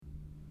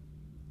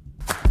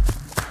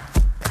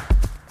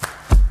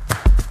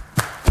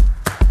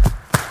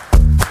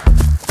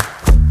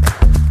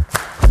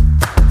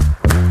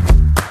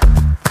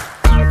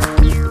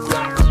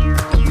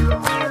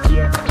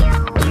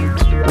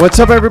What's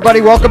up,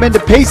 everybody? Welcome into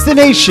Pace the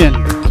Nation.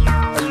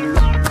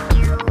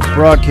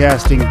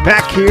 Broadcasting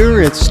back here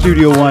at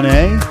Studio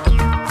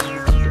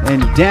 1A in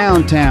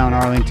downtown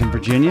Arlington,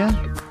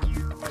 Virginia.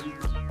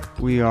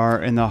 We are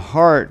in the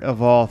heart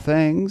of all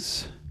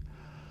things,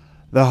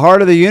 the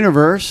heart of the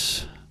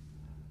universe.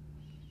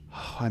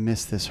 Oh, I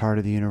miss this heart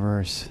of the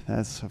universe.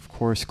 That's, of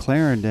course,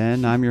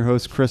 Clarendon. I'm your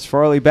host, Chris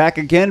Farley, back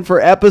again for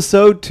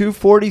episode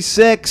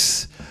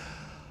 246.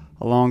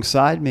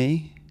 Alongside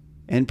me,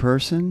 in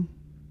person,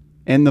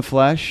 in the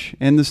flesh,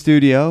 in the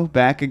studio,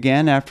 back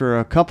again after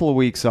a couple of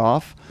weeks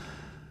off.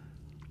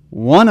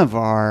 One of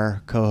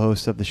our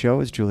co-hosts of the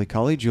show is Julie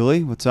Cully.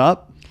 Julie, what's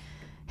up?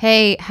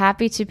 Hey,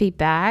 happy to be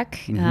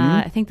back. Mm-hmm.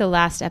 I think the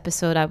last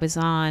episode I was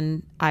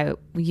on,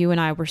 you and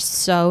I were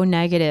so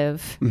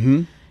negative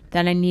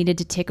that I needed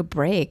to take a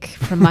break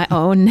from my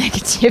own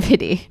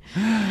negativity.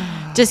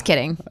 Just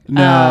kidding.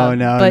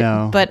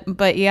 No.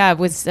 But yeah, it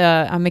was.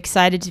 I'm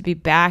excited to be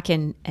back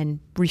and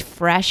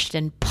refreshed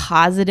and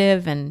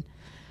positive and.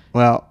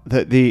 Well,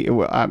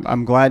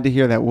 I'm glad to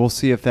hear that. We'll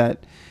see if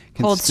that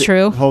holds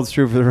true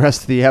for the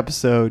rest of the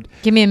episode.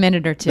 Give me a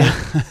minute or two.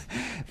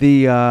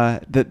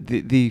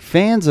 The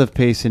fans of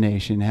Pace the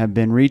Nation have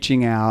been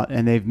reaching out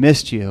and they've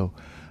missed you.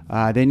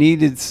 They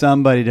needed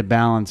somebody to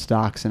balance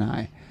Docs and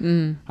I.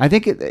 I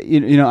think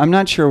I'm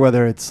not sure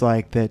whether it's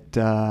like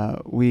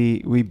that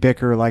we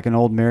bicker like an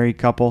old married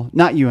couple.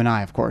 Not you and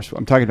I, of course.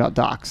 I'm talking about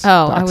Docs.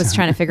 Oh, Docs. I was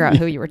trying to figure out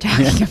who you were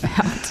talking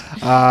about.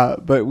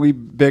 But we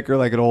bicker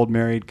like an old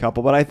married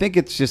couple. But I think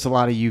it's just a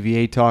lot of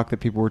UVA talk that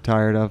people were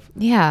tired of.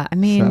 Yeah, I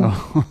mean,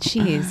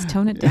 geez,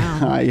 tone it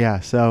down. Yeah,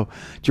 so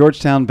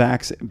Georgetown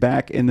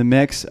back in the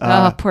mix.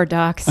 Poor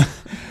Docs.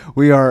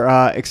 We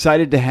are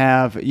excited to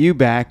have you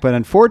back, but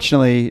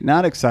unfortunately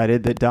not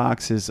excited that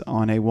Docs is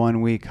on a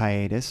 1-week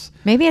hiatus.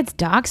 Maybe it's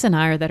Docs and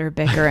I that are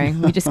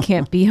bickering. We just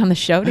can't be on the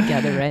show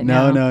together right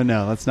now.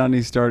 No. Let's not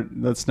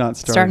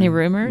start any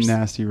rumors.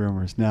 Nasty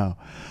rumors. No.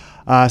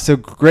 So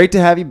great to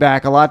have you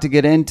back. A lot to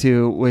get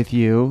into with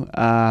you.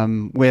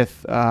 From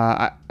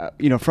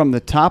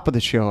the top of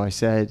the show, I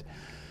said,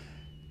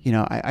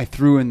 I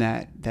threw in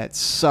that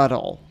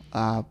subtle.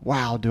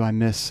 Wow, do I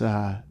miss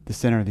the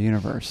center of the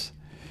universe?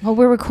 Well,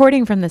 we're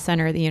recording from the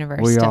center of the universe.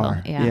 We still.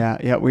 are.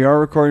 Yeah, we are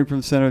recording from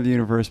the center of the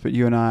universe, but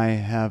you and I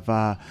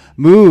have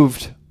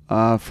moved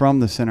from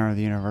the center of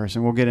the universe,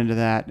 and we'll get into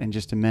that in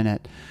just a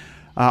minute.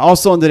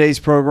 Also on today's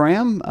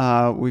program,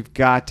 we've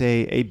got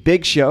a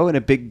big show and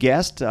a big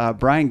guest.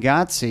 Brian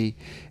Gotze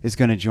is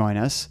going to join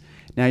us.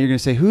 Now, you're going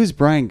to say, who's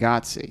Brian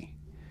Gotze?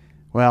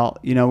 Well,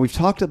 we've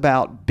talked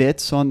about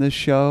bits on this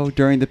show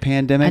during the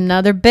pandemic.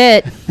 Another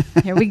bit.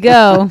 Here we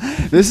go.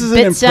 This is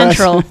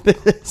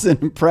an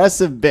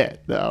impressive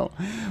bit, though.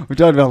 We've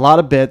talked about a lot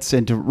of bits,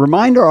 and to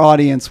remind our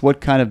audience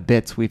what kind of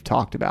bits we've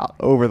talked about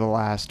over the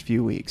last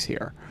few weeks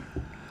here.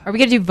 Are we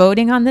going to do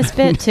voting on this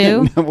bit,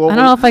 too? Well, I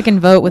don't know if I can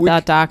vote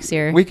without Docs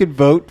here. We could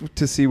vote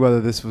to see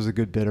whether this was a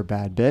good bit or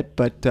bad bit,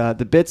 but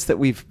the bits that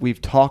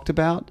we've talked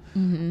about,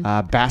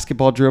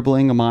 basketball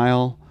dribbling a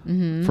mile,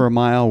 for a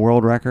mile,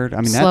 world record. I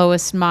mean,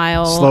 slowest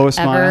mile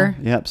ever.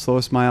 Yep,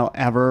 slowest mile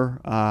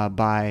ever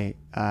by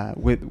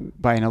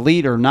an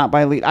elite or not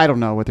by elite. I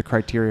don't know what the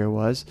criteria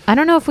was. I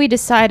don't know if we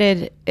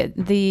decided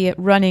the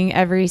running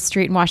every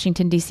street in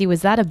Washington, D.C.,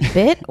 was that a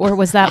bit or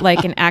was that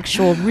like an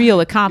actual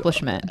real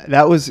accomplishment?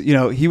 That was,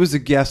 he was a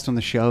guest on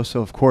the show, so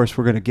of course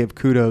we're going to give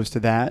kudos to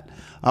that.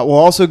 We'll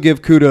also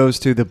give kudos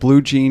to the Blue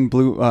Jean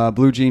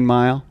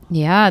Mile.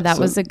 Yeah, that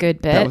was a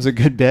good bit. That was a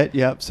good bit,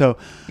 yep. So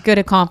good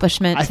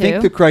accomplishment, too. I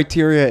think the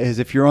criteria is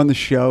if you're on the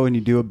show and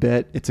you do a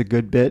bit, it's a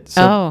good bit.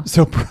 So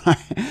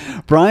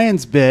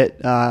Brian's bit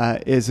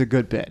is a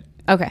good bit.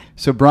 Okay.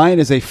 So Brian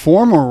is a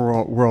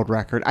former world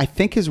record. I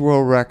think his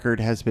world record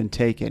has been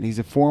taken. He's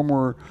a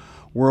former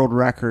world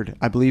record,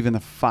 I believe, in the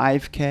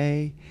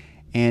 5K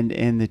and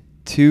in the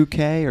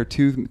 2K or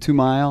 2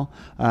 mile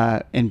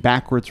in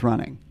backwards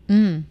running.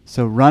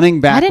 So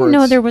running backwards. I didn't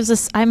know there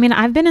was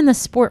I've been in the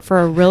sport for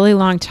a really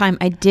long time.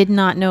 I did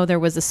not know there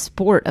was a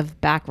sport of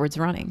backwards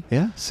running.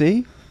 Yeah,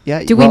 see?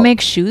 Yeah. Do we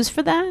make shoes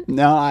for that?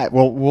 No,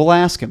 we'll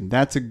ask him.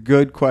 That's a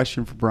good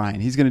question for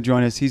Brian. He's going to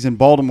join us. He's in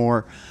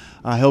Baltimore.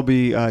 He'll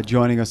be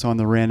joining us on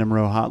the Random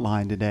Row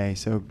hotline today.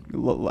 So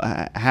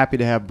happy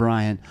to have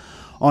Brian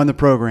on the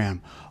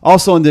program.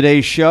 Also on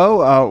today's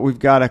show, we've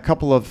got a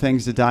couple of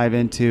things to dive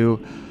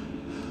into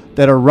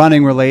that are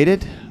running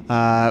related.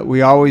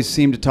 We always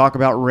seem to talk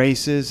about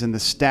races and the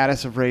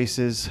status of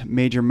races.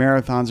 Major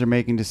marathons are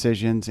making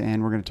decisions,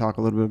 and we're going to talk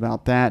a little bit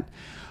about that.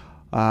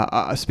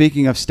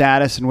 Speaking of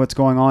status and what's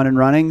going on in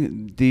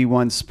running,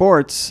 D1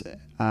 Sports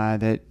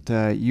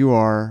that you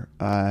are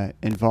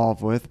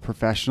involved with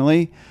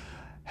professionally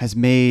has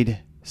made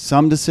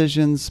some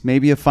decisions,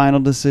 maybe a final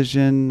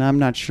decision. I'm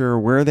not sure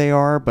where they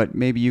are, but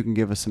maybe you can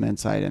give us some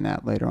insight in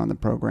that later on the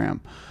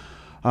program.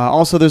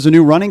 Also, there's a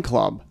new running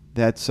club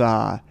that's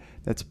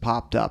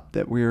popped up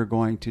that we are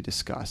going to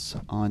discuss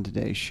on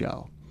today's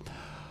show.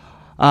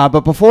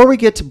 But before we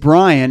get to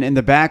Brian and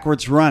the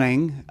backwards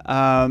running,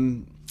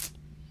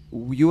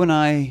 you and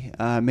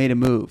I made a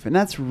move, and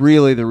that's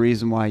really the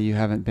reason why you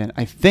haven't been.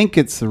 I think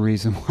it's the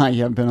reason why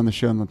you haven't been on the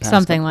show in the past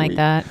Something like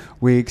that.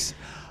 weeks.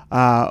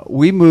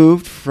 We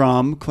moved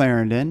from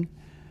Clarendon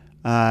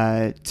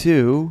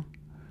to.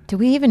 Do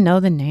we even know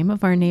the name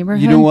of our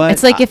neighborhood? You know what?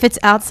 It's like if it's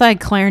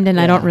outside Clarendon,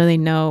 I don't Yeah. really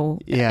know.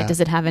 Yeah.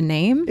 Does it have a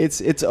name?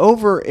 It's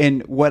over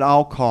in what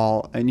I'll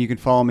call, and you can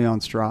follow me on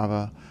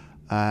Strava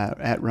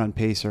at Run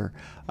Pacer.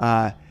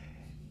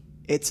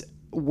 It's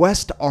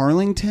West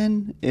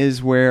Arlington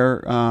is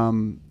where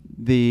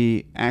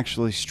the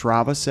actually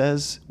Strava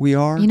says we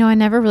are. You know, I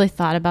never really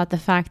thought about the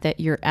fact that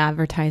you're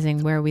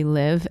advertising where we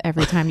live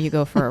every time you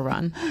go for a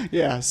run.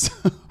 Yes.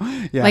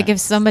 Yeah. Like if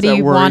Does somebody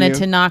that worry wanted you?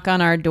 to knock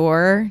on our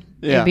door,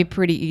 Yeah. it'd be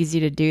pretty easy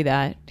to do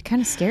that. It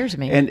kind of scares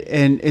me. And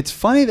it's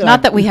funny that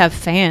Not that we have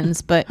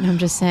fans, but I'm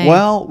just saying.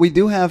 Well, we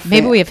do have.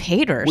 maybe we have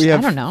haters. We have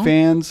I don't know.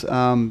 fans.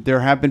 There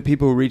have been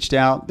people who reached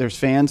out. There's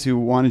fans who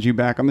wanted you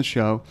back on the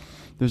show.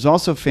 There's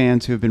also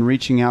fans who have been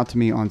reaching out to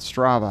me on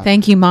Strava.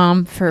 Thank you,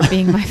 Mom, for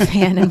being my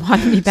fan and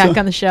wanting me back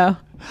on the show.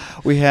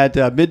 We had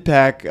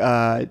Midpack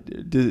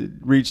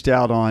reached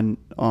out on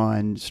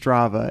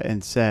Strava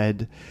and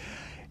said,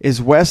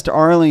 "Is West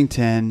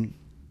Arlington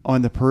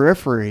on the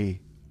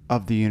periphery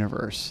of the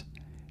universe?"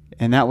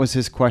 And that was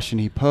his question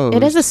he posed.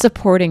 It is a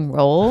supporting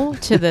role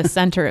to the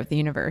center of the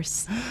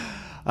universe.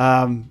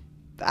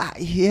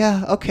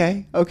 Yeah.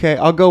 Okay.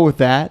 I'll go with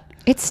that.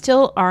 It's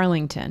still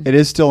Arlington. It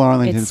is still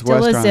Arlington. It's still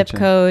West a zip Arlington.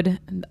 code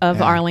of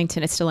Yeah.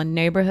 Arlington. It's still a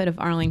neighborhood of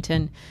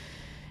Arlington.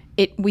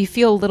 We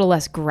feel a little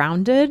less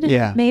grounded,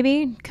 Yeah.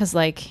 maybe, because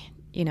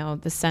the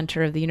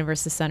center of the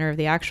universe, the center of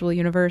the actual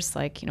universe,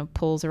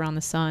 pulls around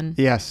the sun,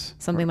 Yes.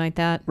 something like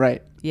that.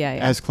 Right. Yeah.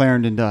 As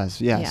Clarendon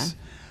does. Yes. Yeah.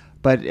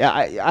 But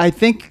I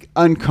think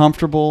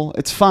uncomfortable.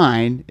 It's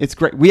fine. It's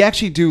great. We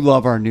actually do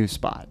love our new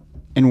spot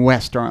in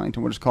West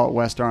Arlington. We'll just call it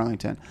West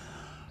Arlington.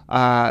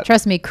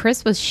 Trust me,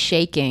 Chris was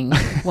shaking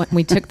when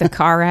we took the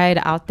car ride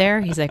out there.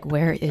 He's like,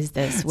 "Where is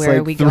this? It's Where like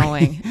are we 3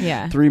 going?"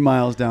 Yeah. 3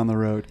 miles down the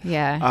road.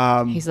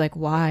 Yeah. He's like,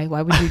 "Why?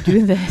 Why would you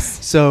do this?"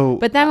 So,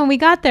 But then when we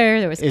got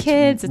there was it's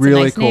kids. It's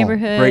really a nice cool.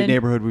 neighborhood. Great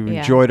neighborhood. We've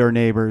Yeah. enjoyed our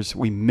neighbors.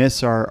 We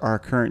miss our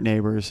current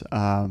neighbors.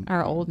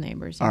 Our old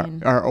neighbors. you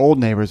mean. Our old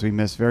neighbors we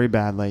miss very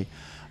badly.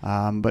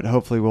 But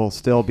hopefully we'll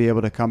still be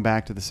able to come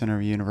back to the center of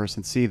the universe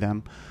and see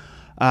them.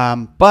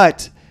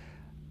 But,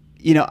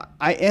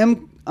 I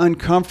am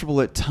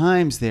uncomfortable at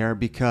times there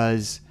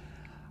because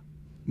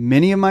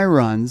many of my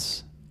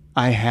runs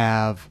I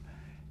have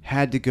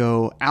had to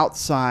go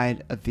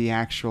outside of the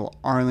actual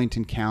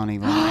Arlington County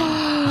line.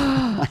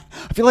 I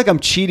feel like I'm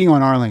cheating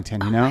on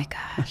Arlington, Oh my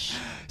gosh.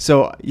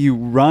 So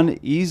you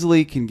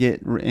easily can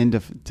get into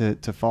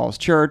to Falls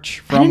Church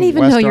from I didn't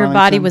even West know your body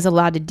Arlington. was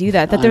allowed to do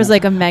that. That there was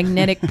like a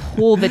magnetic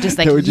pull that just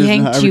It would just- I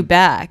yanked you would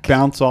back.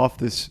 bounce off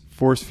this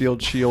force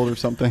field shield or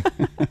something.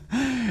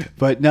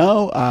 But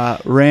no,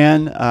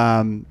 ran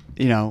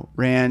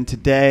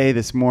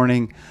this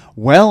morning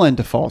well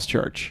into Falls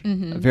Church.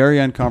 A very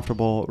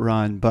uncomfortable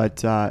run,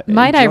 but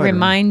Might I enjoyed it.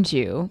 remind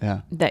you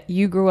Yeah. that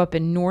you grew up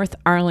in North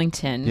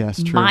Arlington,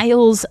 Yes, true.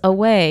 miles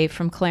away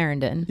from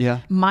Clarendon, Yeah.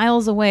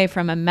 miles away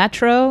from a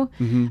Metro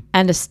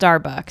and a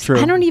Starbucks. True.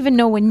 I don't even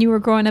know when you were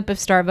growing up if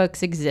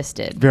Starbucks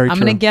existed. Very I'm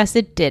true. going to guess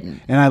it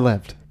didn't. And I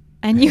lived.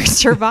 And you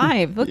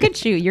survived. Look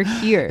at you. You're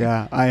here.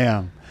 Yeah, I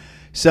am.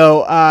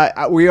 So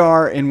we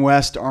are in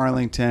West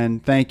Arlington.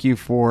 Thank you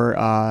for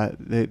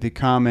the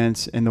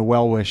comments and the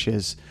well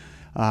wishes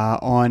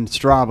on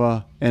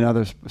Strava and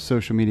other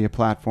social media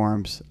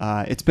platforms.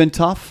 It's been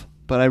tough,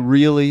 but I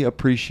really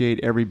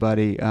appreciate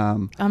everybody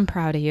I'm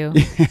proud of you.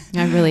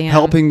 I really am.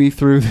 helping me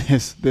through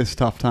this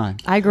tough time.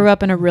 I grew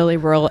up in a really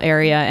rural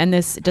area, and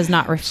this does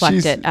not reflect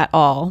She's- it at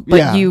all. But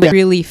Yeah. you Yeah.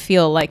 really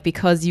feel like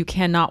because you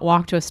cannot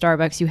walk to a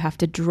Starbucks, you have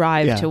to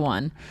drive Yeah. to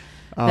one.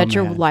 Oh, That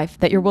your man.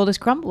 that your world is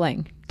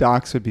crumbling.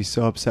 Docs would be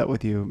so upset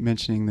with you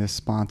mentioning this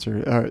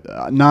sponsor or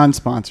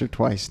non-sponsor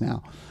twice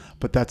now,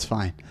 but that's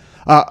fine.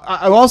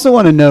 I also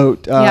want to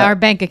note. Yeah, our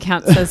bank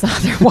account says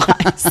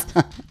otherwise.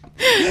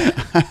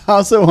 I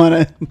also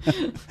want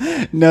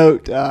to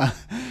note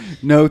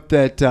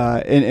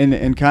that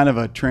in kind of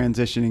a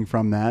transitioning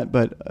from that,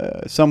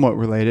 but somewhat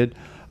related.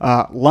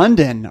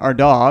 London, our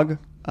dog,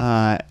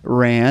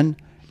 ran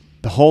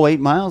the whole 8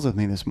 miles with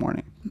me this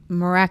morning.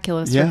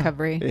 Miraculous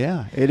recovery.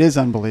 Yeah, it is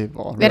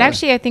unbelievable. It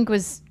actually, I think,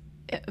 was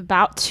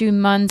about 2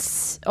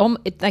 months.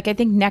 I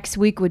think next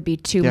week would be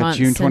 2 months.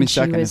 June since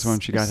 22nd is when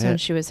she got hit.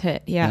 She was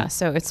hit. Yeah,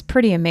 so it's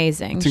pretty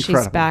amazing. It's She's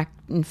incredible. back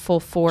in full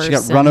force. She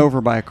got run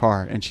over by a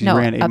car and she No,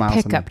 ran 8 a miles.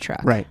 with me. pickup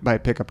truck. Right, by a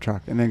pickup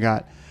truck, and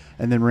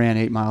then ran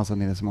 8 miles with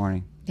me this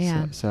morning.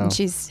 Yeah, So and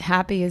she's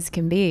happy as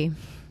can be.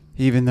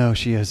 even though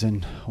she is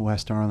in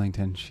West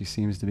Arlington, she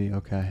seems to be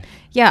okay.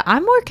 Yeah,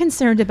 I'm more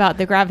concerned about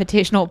the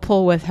gravitational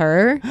pull with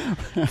her.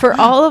 For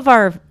all of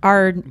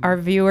our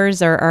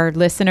viewers or our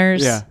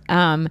listeners, Yeah.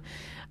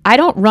 I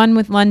don't run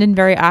with London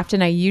very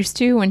often. I used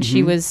to when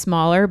she was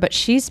smaller, but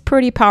she's a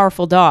pretty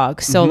powerful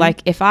dog. So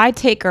like if I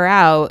take her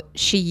out,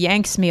 she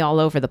yanks me all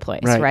over the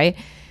place, right?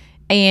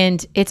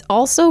 And it's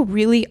also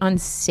really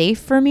unsafe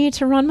for me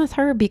to run with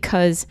her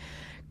because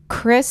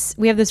Chris,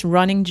 we have this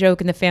running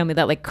joke in the family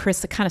that like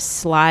Chris kind of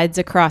slides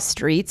across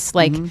streets,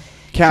 like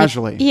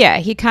casually.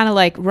 He kind of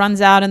like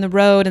runs out in the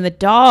road, and the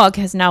dog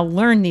has now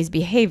learned these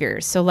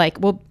behaviors. So like,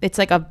 well, it's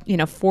like a,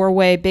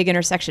 four-way big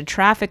intersection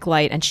traffic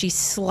light, and she's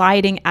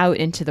sliding out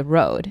into the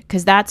road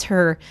because that's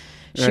her.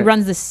 She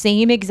runs the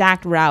same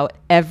exact route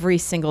every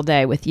single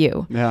day with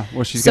you. Yeah.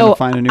 Well, she's going to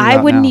find a new route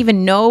I wouldn't now.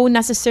 even know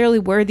necessarily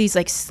where these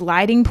like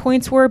sliding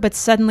points were, but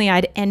suddenly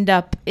I'd end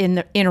up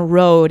in a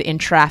road in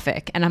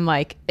traffic, and I'm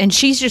like, and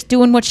she's just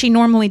doing what she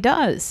normally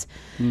does.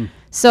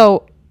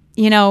 So,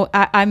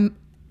 I'm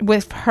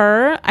with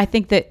her. I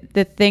think that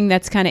the thing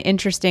that's kind of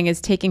interesting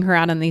is taking her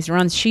out on these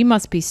runs. She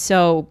must be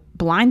so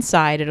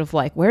blindsided of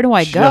like, where do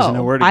I go? Doesn't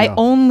know where to I go.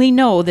 only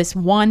know this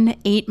 1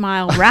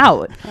 8-mile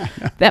route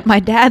that my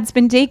dad's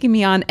been taking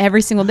me on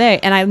every single day,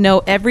 and I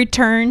know every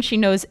turn. She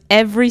knows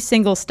every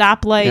single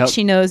stoplight. Yep.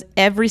 She knows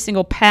every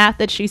single path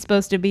that she's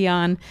supposed to be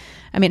on.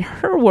 I mean,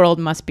 her world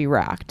must be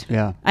rocked.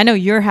 Yeah. I know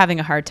you're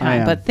having a hard I time,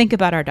 am. but think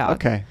about our dog.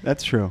 Okay,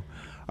 that's true.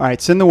 All right,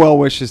 send the well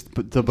wishes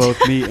to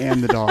both me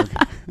and the dog.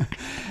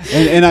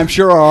 and I'm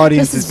sure our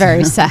audience This is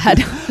very sad.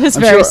 It's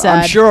very sad.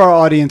 I'm sure our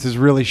audience is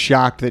really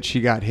shocked that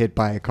she got hit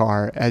by a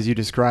car, as you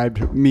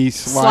described me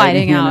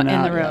sliding out and in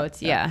out. the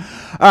roads. Yeah.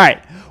 All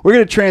right, we're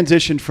going to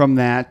transition from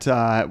that.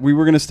 We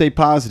were going to stay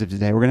positive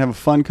today. We're going to have a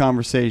fun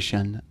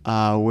conversation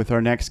with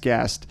our next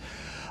guest.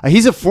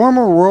 He's a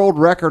former world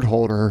record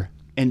holder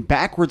in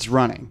backwards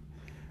running.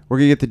 We're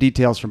going to get the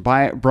details from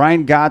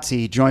Brian Gotze.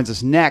 He joins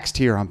us next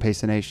here on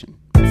Pace the Nation.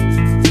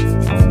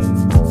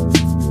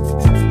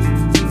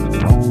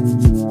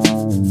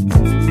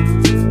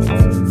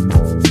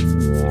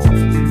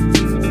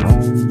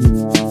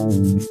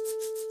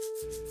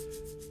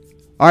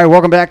 All right,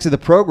 welcome back to the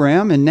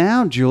program. And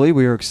now, Julie,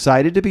 we are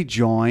excited to be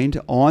joined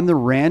on the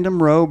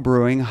Random Row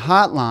Brewing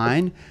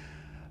hotline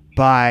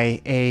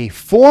by a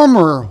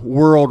former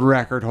world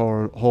record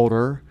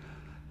holder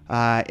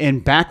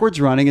in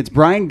backwards running. It's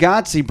Brian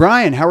Gotze.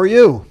 Brian, how are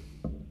you?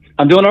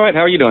 I'm doing all right.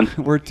 How are you doing?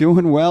 We're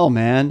doing well,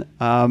 man.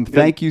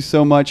 Thank you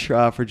so much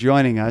for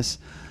joining us.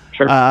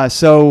 Sure.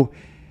 So,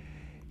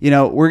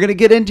 we're going to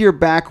get into your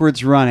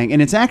backwards running,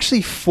 and it's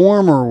actually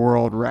former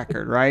world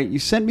record, right? You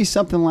sent me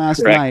something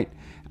last Correct. night.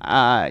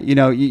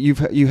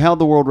 You held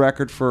the world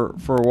record for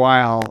a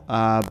while,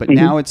 but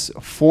now it's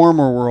a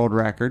former world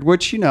record,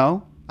 which,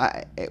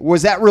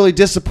 was that really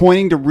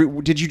disappointing?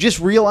 Did you just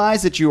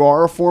realize that you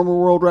are a former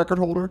world record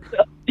holder?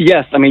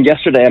 Yes. I mean,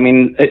 yesterday,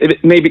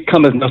 it may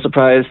come as no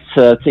surprise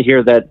to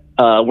hear that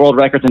world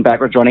records in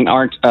backwards running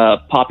aren't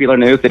popular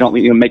news. They don't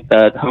even make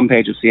the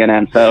homepage of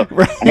CNN. So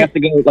Right. I have to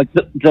go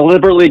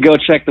deliberately go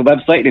check the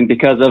website. And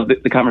because of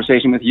the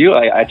conversation with you,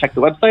 I checked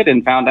the website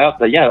and found out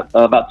that,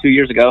 about 2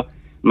 years ago,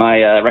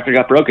 my record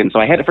got broken. So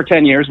I had it for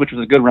 10 years, which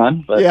was a good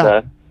run. But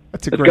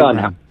that's a it's great gone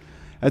run. now.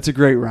 That's a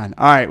great run.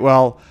 All right.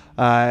 Well,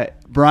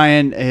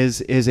 Brian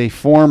is a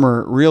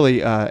former,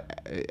 really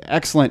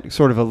excellent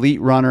sort of elite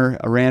runner.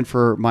 Ran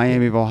for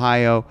Miami of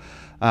Ohio.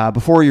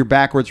 Before your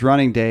backwards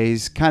running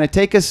days, kind of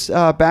take us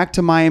back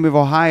to Miami of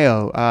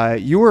Ohio.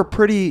 You were a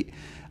pretty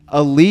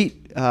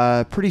elite,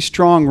 pretty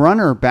strong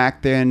runner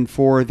back then.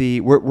 Were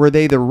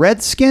they the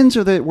Redskins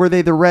or were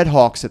they the Red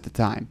Hawks at the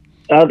time?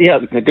 Yeah,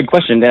 good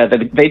question.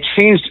 They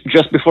changed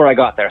just before I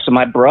got there. So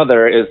my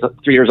brother is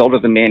 3 years older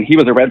than me, and he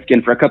was a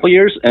Redskin for a couple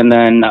years, and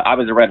then I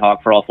was a Red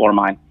Hawk for all 4 of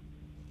mine.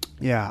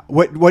 Yeah.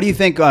 What do you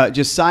think?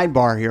 Just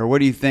sidebar here. What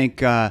do you think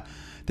the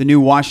new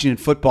Washington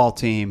football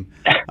team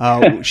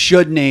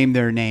should name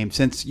their name,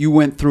 since you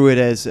went through it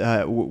as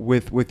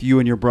with you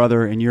and your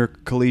brother and your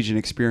collegiate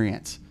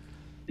experience?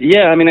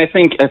 Yeah, I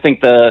think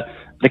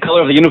the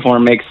color of the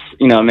uniform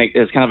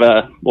is kind of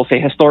a, we'll say,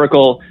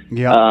 historical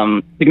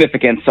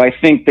significance. So I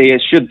think they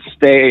should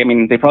stay.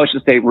 They probably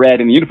should stay red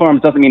in the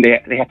uniforms. Doesn't mean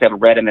they have to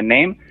have red in the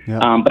name.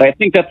 Yeah. But I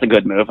think that's a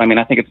good move. I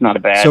think it's not a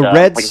bad. So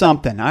red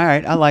something. All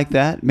right, I like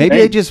that. Maybe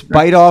they just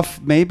bite off.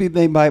 Maybe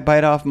they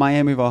bite off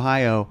Miami of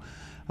Ohio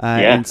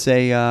and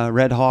say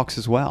Red Hawks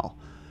as well.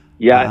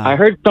 Yeah, I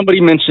heard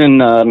somebody mention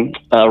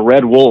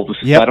Red Wolves.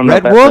 Yeah, I don't know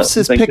Red if Wolves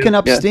that's is picking too.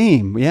 up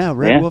steam. Yeah,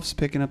 Red Yeah. Wolves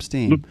picking up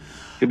steam.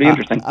 Could be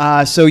interesting.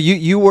 So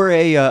you were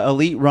a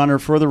elite runner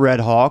for the Red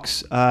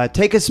Hawks.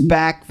 Take us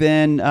back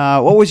then.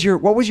 What was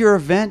your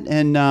event,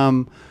 and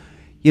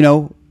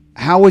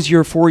how was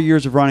your 4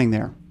 years of running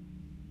there?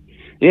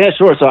 Yeah,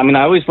 sure. So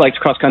I always liked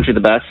cross country the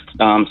best.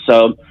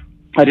 So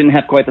I didn't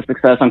have quite the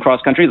success on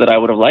cross country that I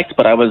would have liked,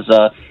 but I was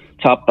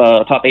top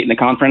 8 in the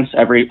conference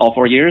all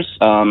 4 years,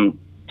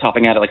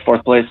 topping out at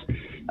 4th place.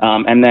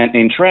 And then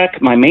in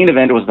track, my main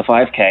event was the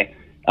 5K.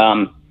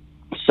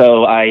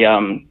 So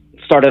I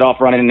started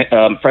off running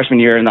freshman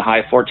year in the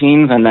high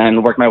 14s, and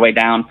then worked my way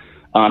down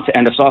to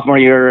end of sophomore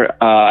year.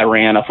 I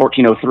ran a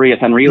 14:03 at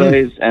 10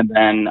 relays, and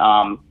then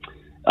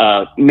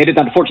made it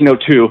down to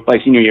 14:02 by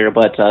senior year.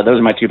 But those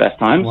are my 2 best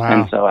times, Wow.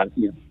 and so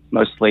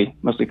mostly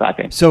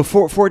 5K. So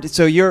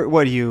so you're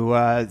what do you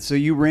so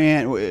you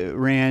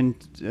ran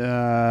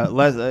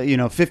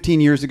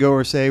 15 years ago,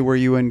 or say, were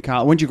you in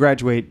college? When did you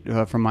graduate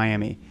from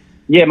Miami?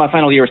 Yeah, my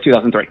final year was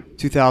 2003.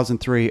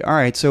 2003. All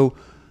right. So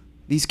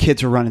these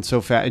kids are running so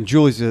fast. And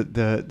Julie's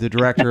the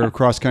director of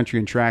cross country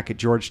and track at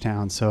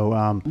Georgetown.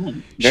 So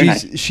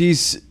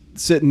she's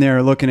sitting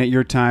there looking at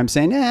your time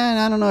saying,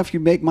 I don't know if you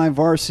make my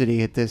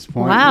varsity at this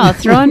point. Wow,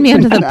 throwing me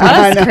under the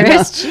bus,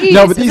 Chris. Jeez,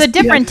 no, but it's a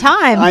different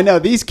time. I know.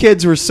 These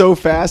kids were so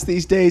fast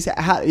these days.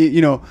 How,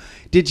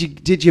 did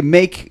you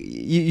make,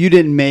 you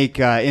didn't make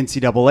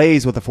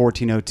NCAAs with a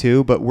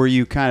 14:02, but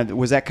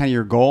was that kind of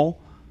your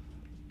goal?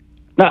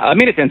 No, I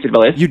made it to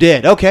NCAAs. You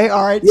did? Okay,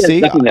 all right. Yeah,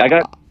 see? Definitely.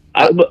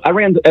 I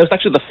ran, it was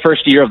actually the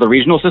first year of the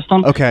regional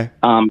system. Okay.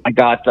 I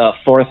got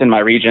fourth in my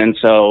region,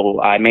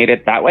 so I made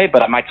it that way,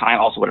 but my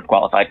time also would have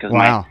qualified because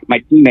my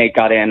teammate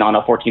got in on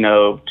a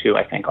 14:02,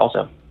 I think,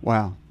 also.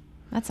 Wow.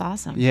 That's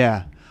awesome.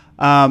 Yeah.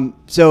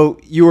 So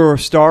you were a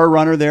star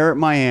runner there at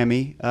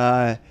Miami.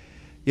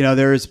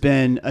 There's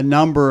been a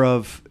number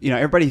of,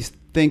 everybody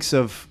thinks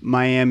of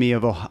Miami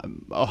of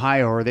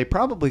Ohio, or they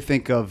probably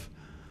think of,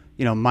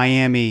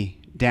 Miami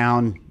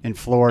down in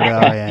Florida,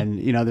 and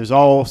there's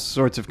all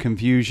sorts of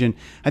confusion.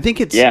 I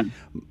think it's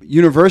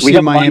University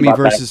of Miami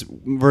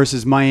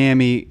versus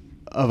Miami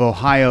of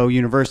Ohio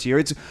University.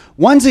 Or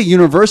one's a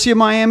University of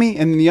Miami,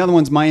 and the other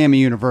one's Miami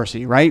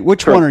University, right?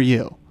 Which one are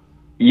you?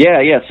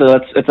 Yeah. So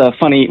it's a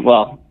funny.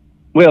 Well,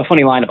 we have a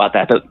funny line about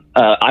that. But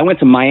I went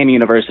to Miami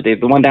University.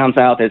 The one down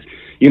south is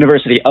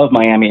University of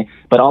Miami.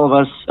 But all of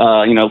us,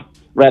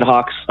 Red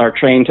Hawks are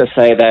trained to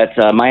say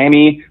that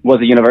Miami was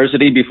a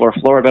university before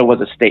Florida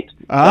was a state.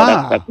 So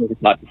that's what we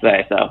thought to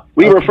say. So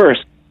we were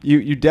first.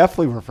 You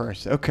definitely were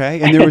first.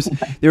 Okay. And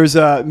there was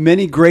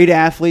many great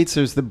athletes.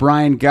 There's the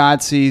Brian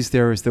Godsey's.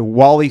 There was the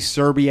Wally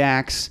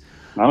Serbiaks.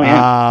 Oh,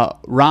 yeah.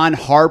 Ron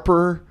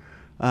Harper.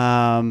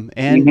 And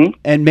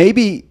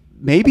maybe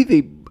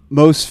the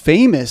most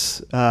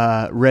famous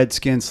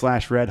Redskin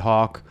 / Red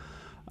Hawk,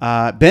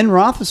 Ben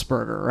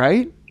Roethlisberger,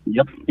 right?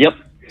 Yep.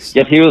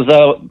 He was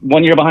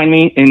 1 year behind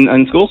me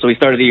in school, so he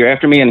started a year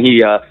after me, and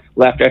he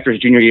left after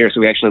his junior year, so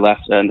we actually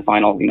left in the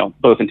final,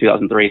 both in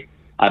 2003,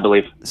 I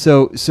believe.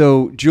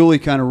 So Julie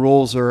kind of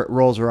rolls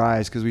her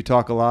eyes because we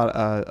talk a lot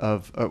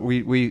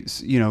we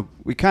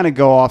kind of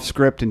go off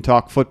script and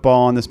talk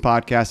football on this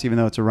podcast, even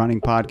though it's a running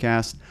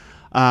podcast.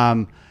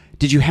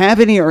 Did you have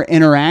any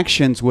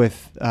interactions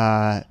with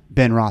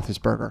Ben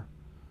Roethlisberger?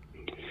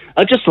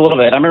 Just a little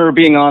bit. I remember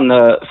being on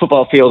the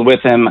football field with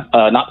him,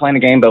 not playing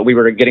the game, but we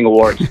were getting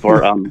awards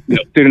for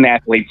student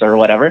athletes or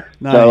whatever.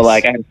 Nice. So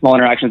I had small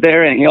interactions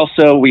there, and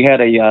we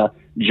had a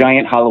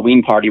giant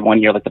Halloween party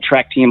one year. Like the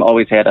track team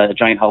always had a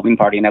giant Halloween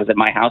party, and that was at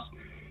my house.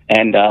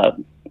 And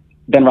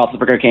Ben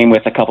Roethlisberger came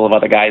with a couple of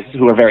other guys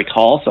who were very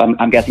tall, so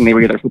I'm guessing they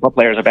were either football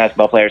players or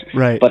basketball players.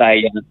 Right. But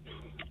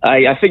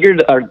I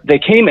figured they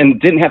came and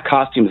didn't have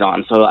costumes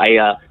on, so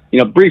I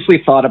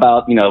briefly thought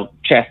about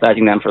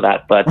chastising them for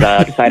that, but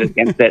decided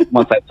against it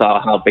once I saw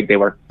how big they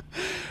were.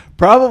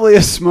 Probably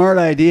a smart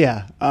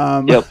idea.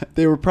 Yep.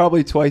 They were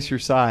probably twice your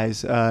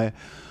size.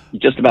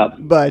 Just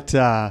about. But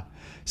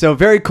so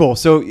very cool.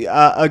 So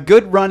a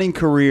good running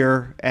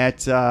career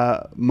at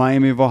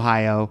Miami of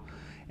Ohio,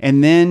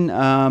 and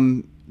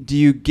then do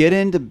you get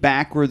into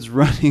backwards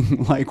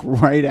running like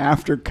right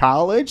after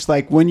college?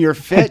 Like when you're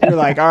fit, you're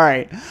like, all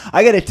right,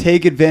 I got to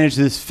take advantage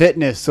of this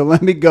fitness, so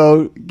let me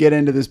go get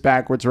into this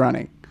backwards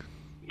running.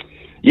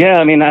 Yeah,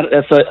 I mean, I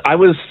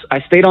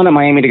stayed on at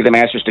Miami to get a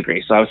master's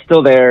degree, so I was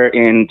still there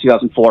in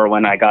 2004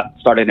 when I got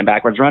started in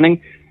backwards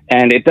running,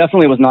 and it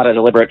definitely was not a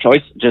deliberate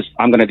choice. Just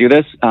I'm going to do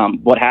this.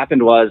 What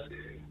happened was,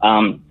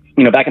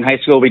 back in high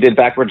school we did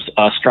backwards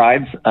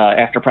strides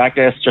after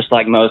practice, just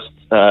like most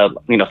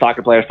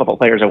soccer players, football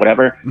players, or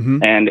whatever. Mm-hmm.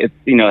 And it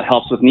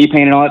helps with knee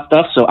pain and all that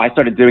stuff. So I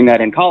started doing that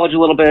in college a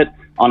little bit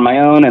on my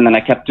own, and then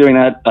I kept doing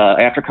that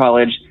after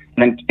college.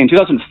 And then in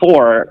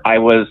 2004, I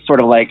was sort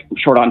of like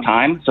short on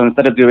time. So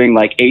instead of doing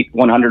like 8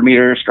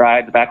 100-meter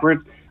strides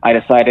backwards, I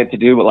decided to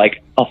do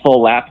like a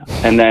full lap.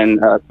 And then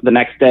the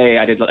next day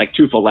I did like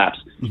 2 full laps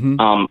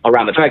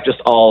around the track,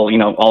 just all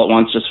at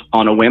once, just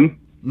on a whim.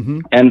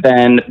 Mm-hmm. And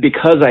then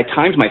because I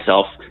timed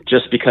myself,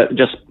 just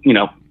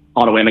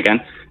on a whim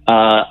again,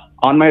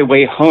 on my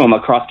way home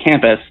across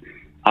campus,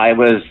 I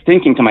was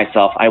thinking to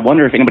myself, I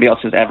wonder if anybody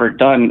else has ever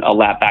done a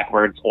lap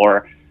backwards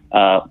or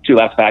 2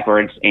 laps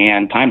backwards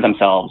and timed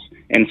themselves.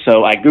 And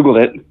so I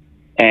Googled it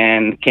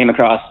and came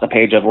across a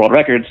page of world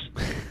records.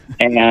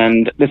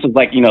 And this was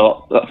like,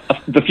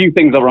 the few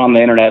things that were on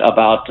the internet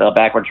about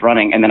backwards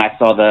running. And then I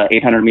saw the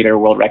 800-meter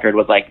world record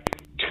was like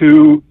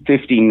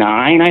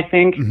 2:59, I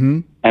think.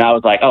 Mm-hmm. And I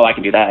was like, oh, I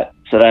can do that.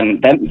 So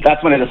then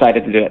that's when I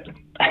decided to do it.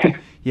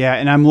 Yeah,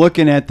 and I'm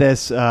looking at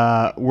this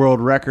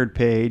world record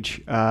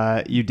page.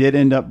 You did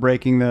end up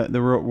breaking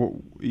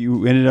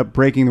you ended up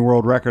breaking the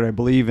world record, I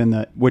believe,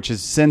 which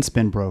has since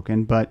been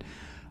broken. But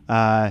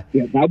yeah,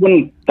 that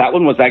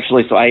one was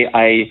actually. So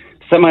I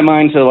set my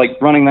mind to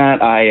like running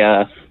that.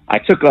 I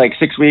took like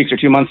 6 weeks or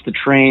 2 months to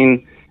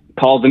train.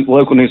 Called the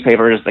local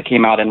newspapers that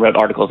came out and wrote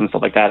articles and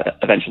stuff like that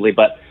eventually.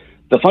 But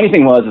the funny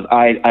thing was, is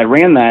I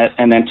ran that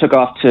and then took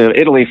off to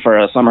Italy for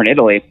a summer in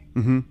Italy,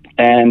 mm-hmm.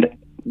 and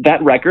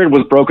that record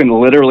was broken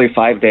literally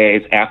 5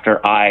 days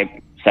after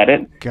I said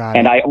it. Got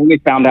And it. I only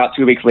found out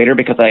 2 weeks later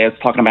because I was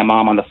talking to my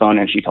mom on the phone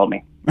and she told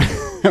me.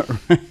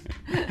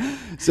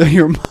 So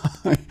your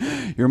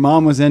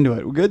mom was into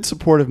it. Good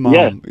supportive mom.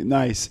 Yeah.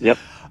 Nice. Yep.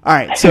 All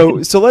right,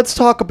 so let's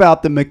talk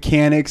about the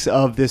mechanics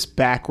of this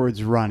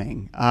backwards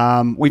running.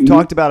 We've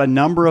talked about a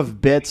number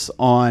of bits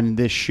on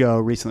this show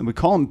recently. We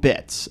call them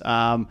bits.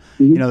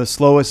 The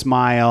slowest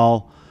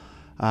mile.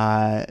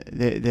 Who's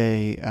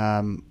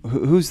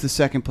the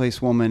second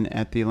place woman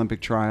at the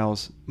Olympic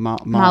trials?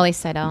 Molly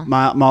Seidel.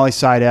 Molly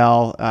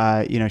Seidel.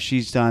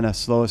 She's done a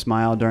slowest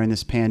mile during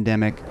this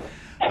pandemic.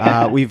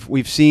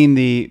 We've seen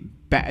the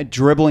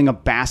dribbling a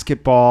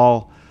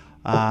basketball.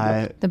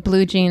 The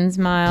Blue Jeans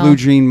Mile. Blue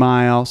Jean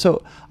Mile.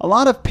 So a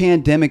lot of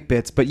pandemic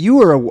bits, but you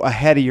were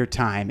ahead of your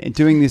time and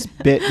doing this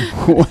bit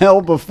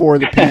well before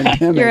the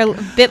pandemic. You're a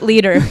bit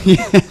leader.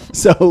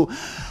 So,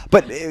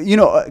 but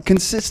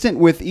consistent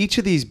with each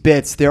of these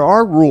bits, there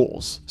are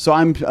rules. So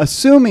I'm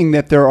assuming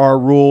that there are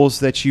rules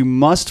that you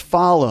must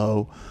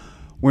follow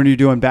when you're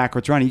doing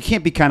backwards running. You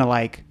can't be kind of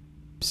like,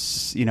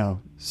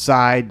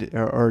 side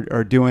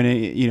or doing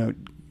it,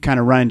 kind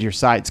of running to your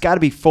side. It's got to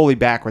be fully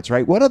backwards,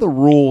 right? What other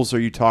rules are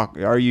you taught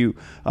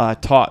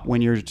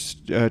when you're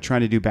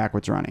trying to do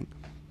backwards running?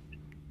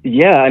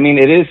 Yeah, I mean,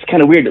 it is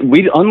kind of weird.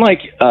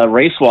 Unlike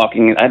race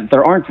walking,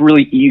 there aren't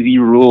really easy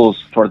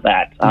rules for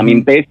that. I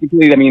mean,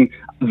 basically,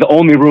 the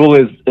only rule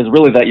is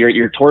really that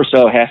your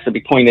torso has to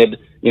be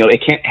pointed.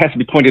 Has to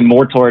be pointed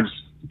more towards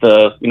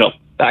the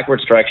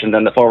backwards direction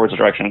than the forwards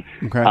direction.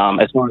 Okay.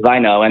 As far as I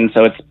know, and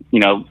so it's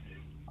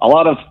a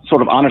lot of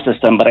sort of honor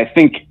system, but I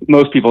think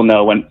most people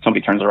know when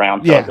somebody turns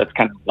around. So that's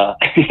kind of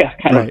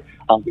right.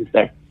 Obvious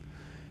there.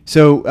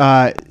 So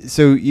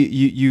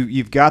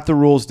you've got the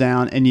rules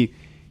down, and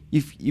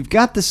you've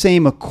got the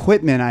same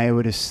equipment, I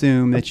would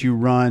assume, that you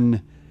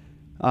run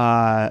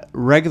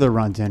regular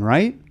runs in,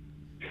 right?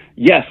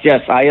 Yes.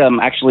 I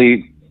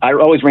I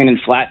always ran in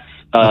flats,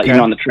 even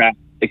on the track,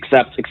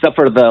 except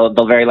for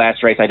the very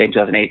last race I did in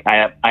 2008.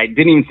 I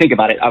didn't even think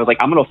about it. I was like,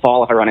 I'm going to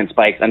fall if I run in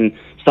spikes, and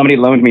somebody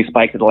loaned me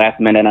spikes at the last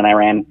minute, and I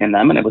ran in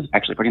them, and it was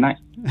actually pretty nice.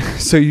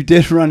 So you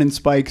did run in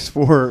spikes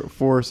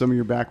for some of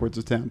your backwards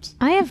attempts.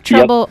 I have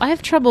trouble. Yep. I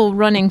have trouble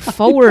running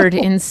forward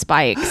in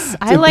spikes.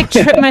 I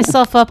trip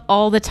myself up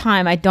all the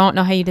time. I don't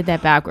know how you did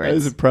that backwards. That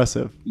is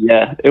impressive.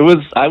 Yeah, I was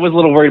a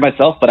little worried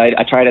myself, but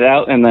I tried it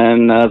out, and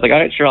then I was like, all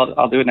right, sure,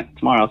 I'll do it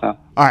tomorrow. So.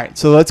 All right,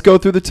 so let's go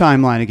through the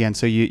timeline again.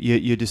 So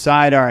you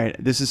decide, all right,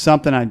 this is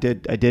something I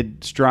did. I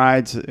did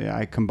strides.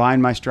 I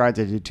combined my strides.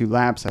 I did 2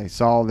 laps. I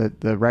saw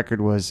that the record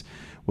was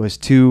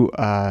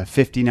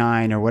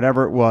 2:59 or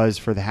whatever it was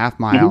for the half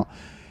mile. Mm-hmm.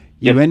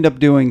 You end up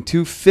doing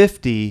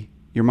 2:50.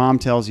 Your mom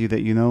tells you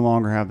that you no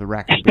longer have the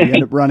record, but you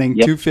end up running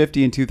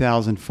 2:50 in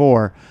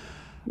 2004.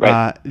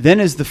 Right. Then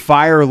is the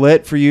fire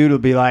lit for you to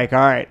be like, all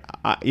right,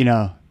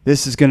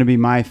 this is going to be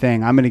my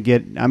thing. I'm going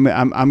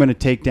to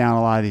take down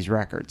a lot of these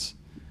records.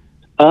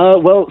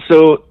 I'll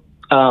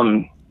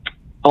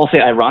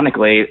say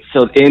ironically,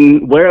 so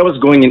in where I was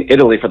going in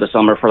Italy for the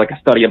summer for like a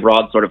study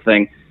abroad sort of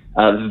thing,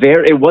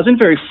 it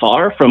wasn't very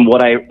far from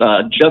what I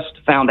just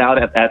found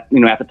out at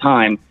the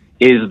time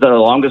is the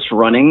longest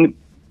running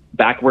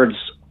backwards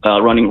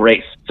running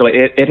race. So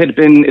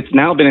it's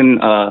now been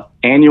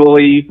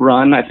annually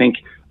run, I think,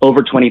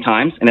 over 20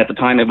 times. And at the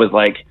time it was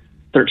like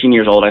 13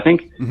 years old, I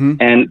think. Mm-hmm.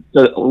 And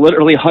so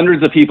literally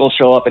hundreds of people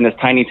show up in this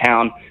tiny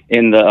town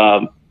in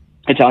the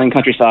Italian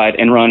countryside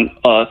and run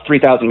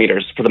 3,000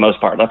 meters for the most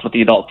part. That's what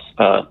the adults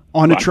on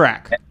run. a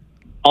track.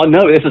 Oh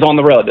no, this is on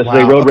the road. This is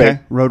a road race.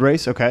 Road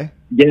race, okay.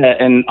 Yeah,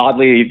 and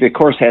oddly, the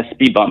course has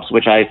speed bumps,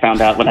 which I found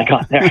out when I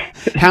got there.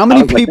 How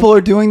many people are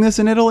doing this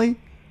in Italy?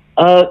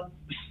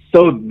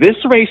 So this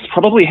race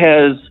probably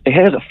has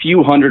a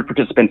few hundred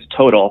participants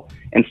total,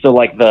 and so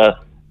like the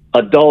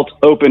adult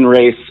open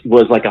race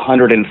was like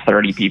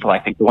 130 people, I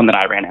think, the one that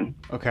I ran in.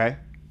 Okay.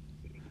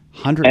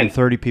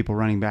 130 people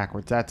running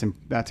backwards. That's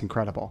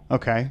incredible.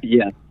 Okay.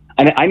 Yeah,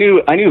 and I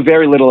knew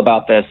very little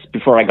about this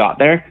before I got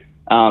there,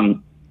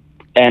 and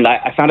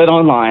I found it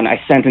online.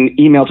 I sent an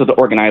email to the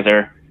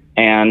organizer,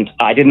 and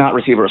I did not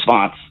receive a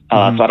response. So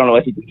I don't know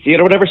if you can see it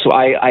or whatever. So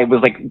I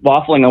was like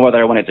waffling on whether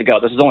I wanted to go.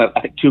 This was only,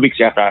 I think, 2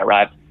 weeks after I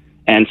arrived,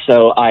 and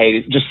so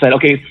I just said,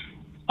 okay,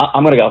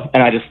 I'm going to go.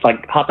 And I just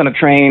like hopped on a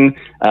train,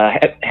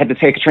 had to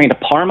take a train to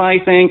Parma, I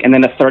think, and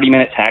then a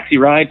 30-minute taxi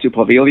ride to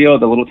Povilio,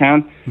 the little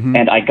town. Mm-hmm.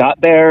 And I got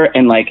there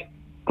and like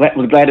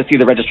was glad to see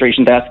the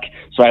registration desk.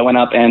 So I went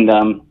up and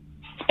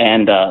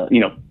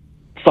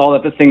saw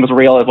that this thing was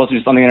real. It wasn't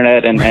just on the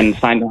internet and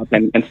signed up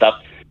and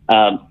stuff.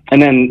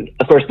 And then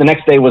of course the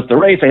next day was the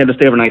race. I had to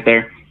stay overnight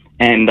there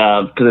and,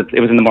 cause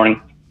it was in the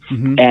morning.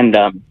 Mm-hmm. And,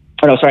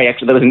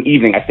 actually that was an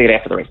evening. I stayed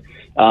after the race.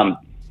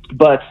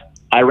 But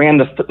I ran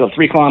the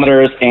 3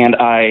 kilometers and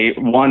I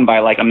won by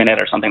like a minute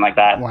or something like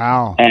that.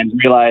 Wow. And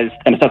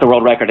set the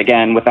world record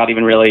again without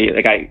even really,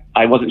 like,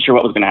 I wasn't sure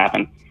what was going to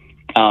happen.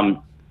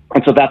 And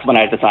so that's when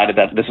I decided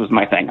that this was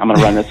my thing. I'm going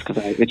to run this because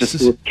it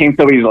just came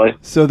so easily.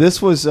 So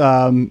this was,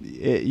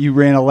 you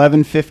ran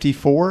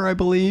 11:54, I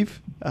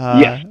believe.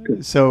 Yes.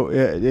 So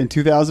in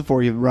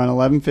 2004, you run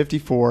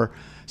 11:54.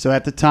 So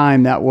at the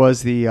time, that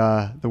was the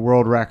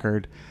world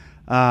record.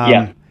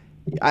 Yeah.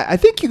 I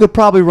think you could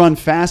probably run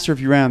faster if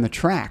you ran on the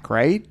track,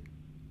 right?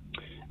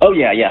 Oh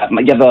yeah.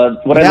 What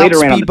Without I later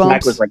ran on speed the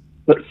track bumps? was like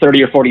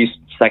 30 or 40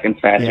 seconds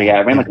faster. Yeah, Yeah,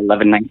 I ran yeah.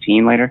 like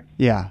 11:19 later.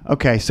 Yeah.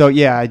 Okay. So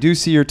yeah, I do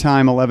see your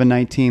time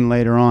 11:19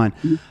 later on.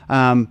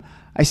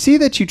 I see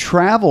that you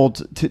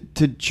traveled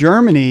to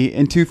Germany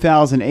in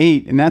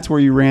 2008, and that's where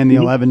you ran the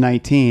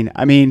 11:19.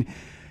 I mean,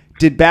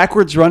 did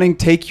backwards running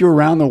take you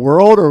around the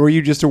world, or were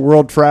you just a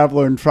world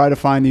traveler and try to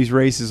find these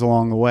races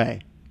along the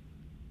way?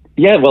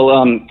 Yeah, well,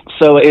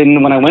 so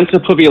when I went to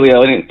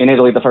Povilio in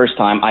Italy the first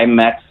time, I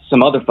met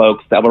some other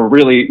folks that were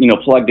really,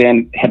 plugged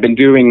in, had been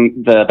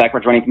doing the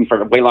backwards running thing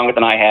for way longer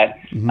than I had.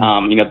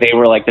 They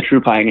were like the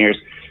true pioneers.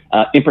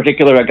 In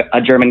particular,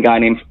 a German guy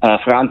named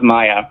Franz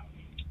Mayer.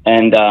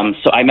 And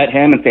so I met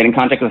him and stayed in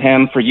contact with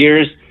him for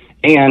years.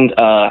 And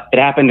it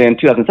happened in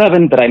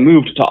 2007 that I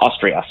moved to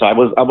Austria. So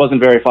I wasn't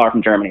very far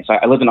from Germany. So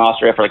I lived in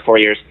Austria for like 4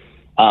 years.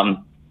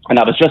 And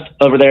I was just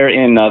over there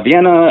in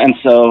Vienna. And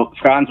so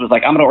Franz was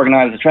like, I'm going to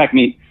organize a track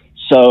meet.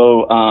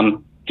 So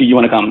do you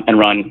want to come and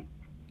run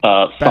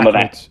some of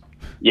that?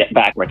 Yeah,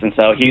 backwards. And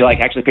so he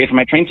actually paid for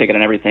my train ticket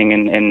and everything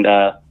and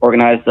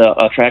organized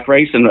a track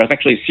race. And there was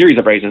actually a series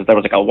of races. There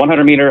was like a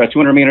 100 meter, a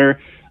 200 meter,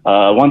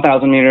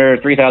 1,000 meter,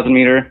 3,000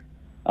 meter,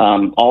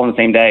 all on the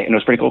same day. And it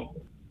was pretty cool.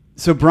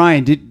 So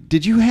Brian,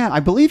 did you have?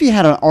 I believe you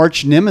had an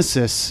arch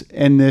nemesis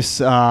in this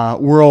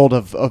world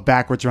of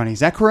backwards running. Is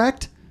that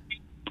correct?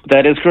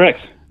 That is correct.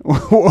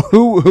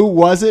 Who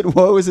was it?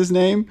 What was his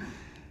name?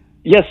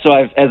 Yes. So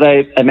as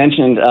I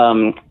mentioned,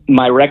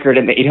 my record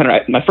in the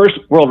 800, my first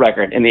world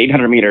record in the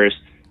 800 meters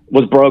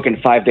was broken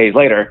 5 days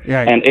later.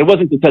 Yeah. And it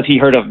wasn't because he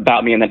heard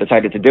about me and then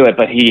decided to do it,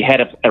 but he had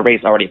a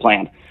race already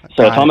planned.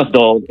 So Thomas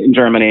Dold in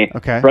Germany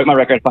broke my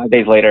record 5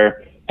 days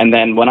later. And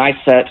then when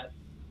I set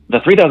the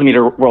 3,000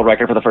 meter world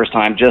record for the first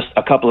time, just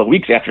a couple of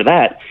weeks after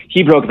that,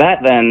 he broke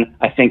that then,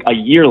 I think, a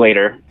year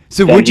later.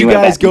 So would you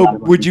guys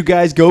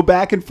go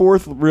back and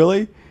forth,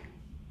 really?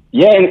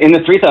 Yeah, in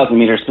the 3,000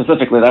 meters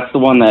specifically, that's the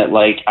one that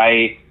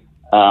I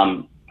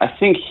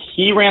think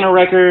he ran a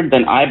record,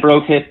 then I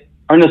broke it.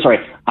 Or no, sorry,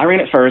 I ran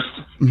it first,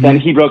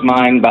 then he broke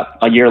mine about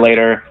a year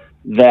later.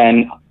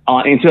 Then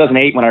in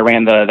 2008, when I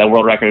ran the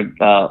world record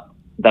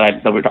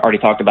that we already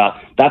talked about,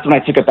 that's when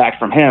I took it back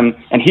from him,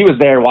 and he was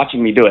there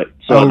watching me do it.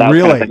 So that was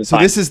really? So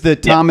this is the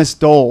Thomas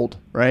Dold,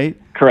 right?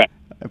 Correct.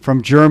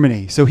 From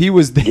Germany. So he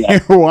was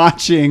there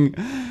watching,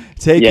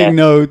 taking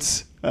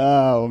notes.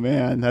 Oh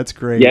man, that's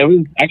great. Yeah, it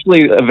was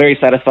actually a very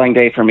satisfying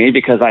day for me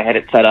because I had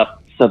it set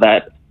up so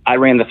that I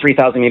ran the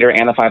 3,000 meter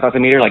and the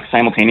 5,000 meter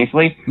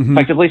simultaneously,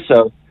 effectively.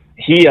 So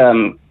he I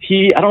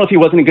don't know if he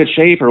wasn't in good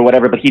shape or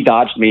whatever, but he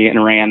dodged me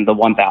and ran the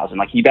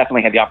 1,000. He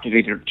definitely had the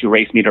opportunity to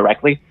race me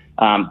directly,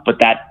 but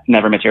that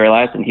never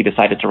materialized, and he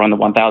decided to run the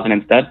 1,000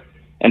 instead.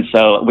 And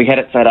so we had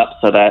it set up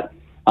so that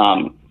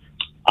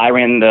I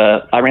ran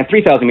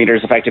 3,000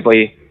 meters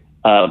effectively.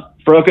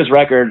 Broke his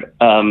record,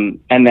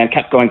 and then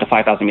kept going to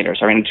 5,000 meters.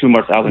 I ran 2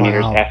 more 1,000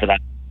 meters after that.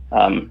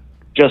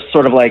 Just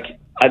sort of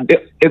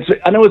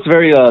I know it's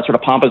very sort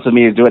of pompous of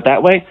me to do it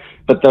that way,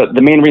 but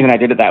the main reason I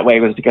did it that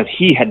way was because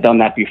he had done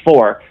that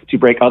before to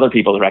break other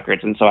people's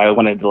records, and so I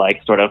wanted to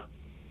sort of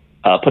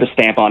put a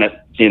stamp on it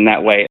in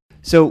that way.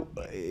 So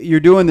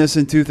you're doing this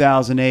in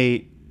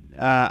 2008.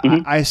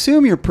 I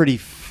assume you're pretty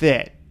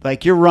fit.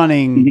 You're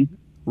running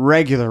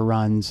regular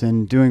runs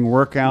and doing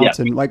workouts,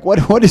 and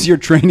what is your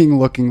training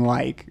looking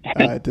like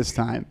at this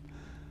time?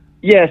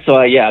 Yeah, so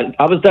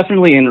I was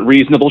definitely in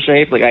reasonable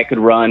shape. I could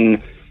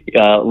run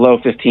low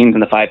 15s in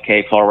the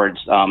 5K forwards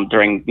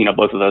during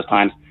both of those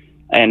times,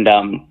 and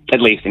at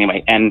least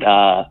anyway. And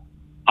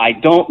I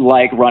don't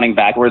like running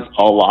backwards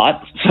a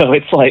lot, so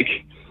it's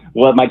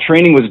my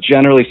training was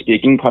generally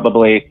speaking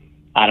probably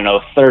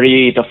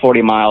 30 to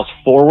 40 miles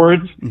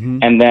forwards,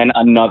 and then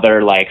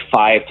another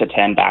 5 to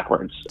 10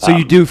 backwards. So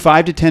you do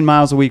 5 to 10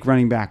 miles a week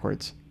running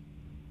backwards?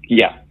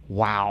 Yeah.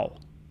 Wow.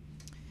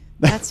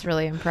 That's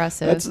really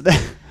impressive.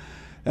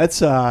 That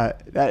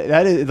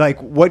is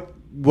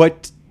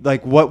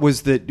what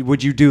was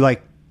would you do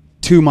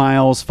 2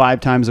 miles 5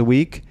 times a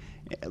week?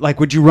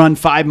 Would you run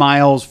 5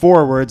 miles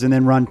forwards and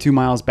then run 2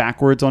 miles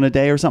backwards on a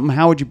day or something?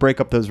 How would you break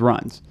up those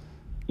runs?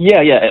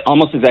 Yeah,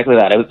 almost exactly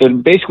that. It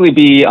would basically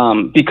be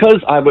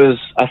because I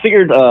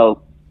figured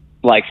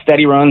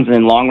steady runs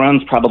and long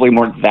runs probably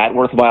weren't that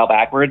worthwhile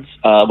backwards.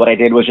 What I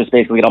did was just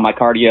basically get all my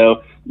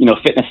cardio,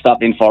 fitness stuff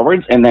in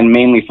forwards, and then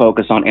mainly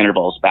focus on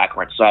intervals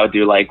backwards. So I would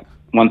do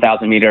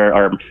 1,000 meter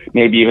or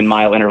maybe even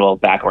mile intervals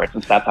backwards,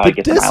 and that's how I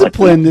get the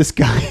discipline this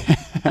guy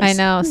has. I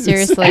know,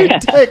 seriously.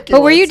 But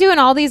were you doing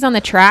all these on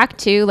the track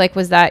too?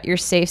 Was that your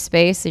safe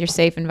space, your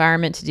safe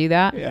environment to do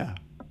that? Yeah.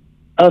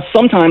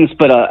 Sometimes,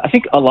 but I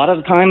think a lot of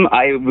the time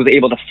I was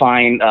able to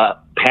find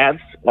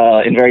paths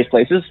in various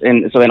places.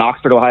 And so in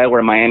Oxford, Ohio,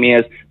 where Miami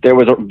is, there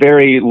was a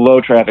very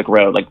low traffic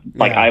road.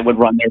 I would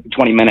run there for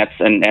 20 minutes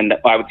and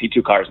I would see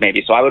 2 cars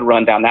maybe. So I would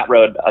run down that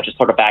road just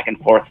sort of back and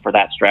forth for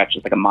that stretch,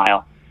 just a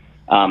mile.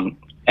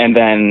 And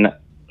then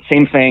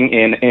Same thing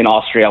in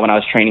Austria when I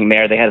was training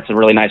there. They had some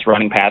really nice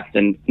running paths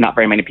and not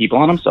very many people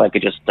on them, so I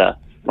could just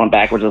run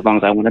backwards as long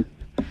as I wanted.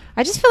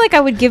 I just feel like I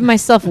would give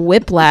myself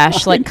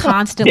whiplash, like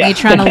constantly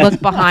trying to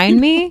look behind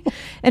me.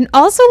 And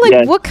also,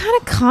 like, what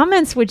kind of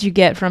comments would you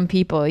get from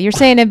people? You're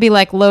saying it'd be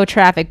like low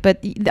traffic,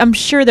 but I'm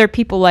sure there are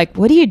people like,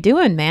 what are you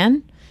doing,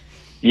 man?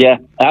 Yeah,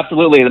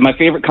 absolutely. My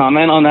favorite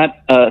comment on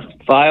that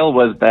file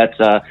was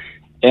that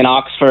in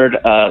Oxford,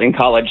 in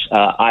college,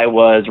 I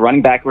was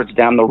running backwards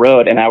down the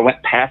road, and I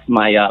went past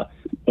my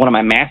one of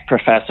my math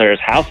professor's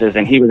houses,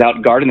 and he was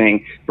out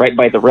gardening right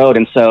by the road.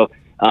 And so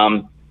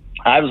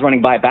I was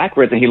running by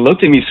backwards, and he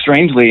looked at me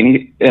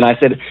strangely, and I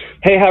said,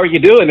 "Hey, how are you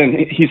doing?" And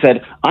he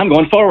said, "I'm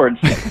going forwards."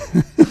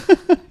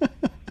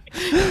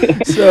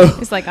 So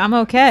it's like, I'm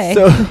okay.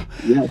 So,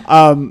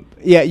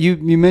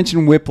 you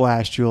mentioned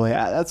whiplash, Julie.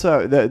 That's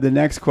the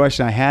next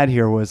question I had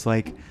here was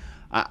like,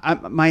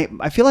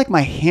 I feel like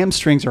my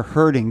hamstrings are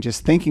hurting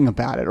just thinking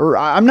about it, or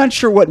I'm not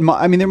sure what.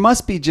 I mean, there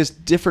must be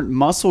just different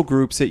muscle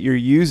groups that you're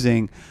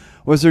using.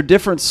 Was there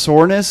different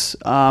soreness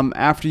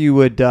after you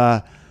would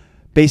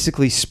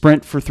basically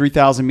sprint for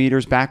 3,000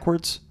 meters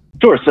backwards?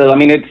 Sure. So, I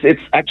mean,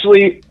 it's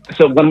actually,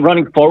 so when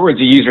running forwards,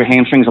 you use your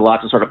hamstrings a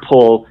lot to sort of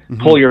pull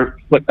your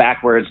foot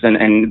backwards,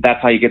 and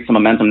that's how you get some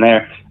momentum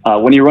there.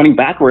 When you're running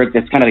backwards,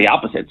 it's kind of the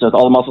opposite. So it's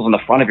all the muscles on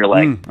the front of your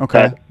leg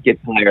that get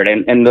tired.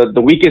 And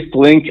the weakest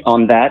link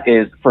on that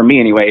is, for me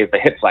anyway, is the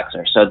hip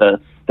flexor. So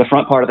the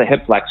front part of the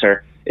hip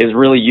flexor is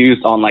really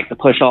used on like the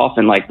push off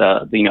and like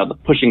the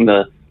pushing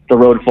the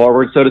road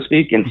forward, so to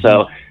speak. And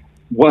so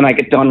when I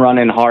get done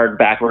running hard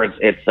backwards,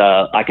 it's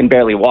I can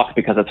barely walk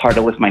because it's hard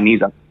to lift my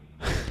knees up.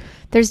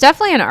 There's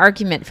definitely an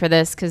argument for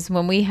this, because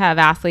when we have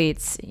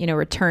athletes,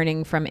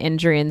 returning from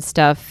injury and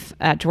stuff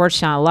at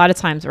Georgetown, a lot of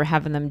times we're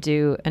having them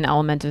do an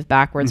element of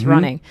backwards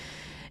running.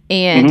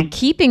 And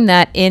keeping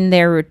that in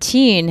their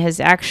routine has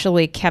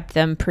actually kept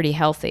them pretty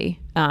healthy.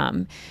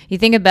 You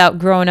think about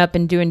growing up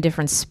and doing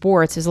different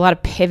sports, there's a lot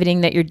of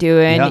pivoting that you're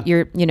doing.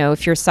 Yeah.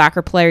 If you're a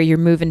soccer player, you're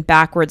moving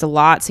backwards a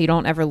lot so you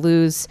don't ever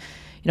lose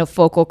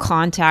focal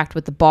contact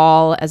with the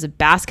ball. As a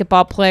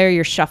basketball player,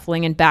 you're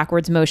shuffling in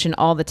backwards motion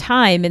all the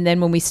time. And then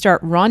when we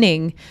start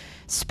running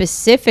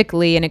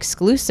specifically and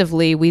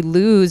exclusively, we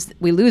lose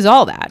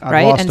all that,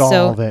 right? Lost and all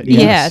so of it.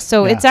 Yes.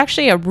 It's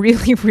actually a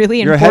really,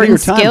 really You're important ahead of your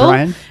time, skill.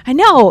 Brian. I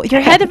know.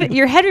 You're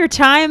ahead of your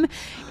time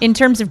in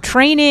terms of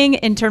training,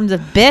 in terms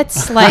of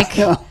bits, like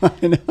I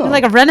know. You're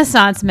like a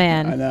Renaissance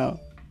man. I know.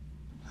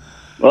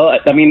 Well,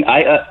 I mean,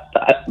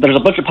 there's a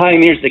bunch of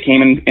pioneers that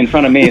came in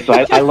front of me, so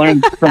I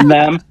learned from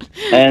them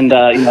and,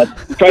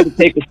 tried to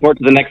take the sport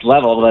to the next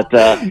level. But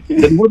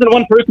more than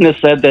one person has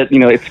said that,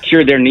 it's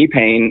cured their knee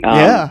pain.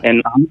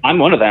 And I'm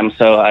one of them,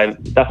 so I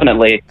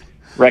definitely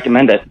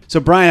recommend it. So,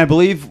 Brian, I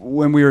believe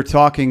when we were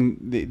talking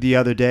the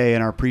other day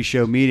in our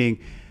pre-show meeting,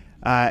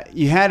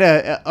 you had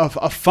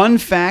a fun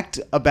fact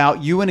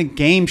about you in a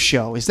game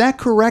show. Is that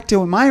correct?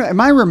 Am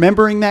I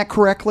remembering that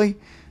correctly?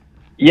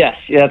 Yes,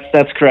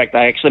 that's correct.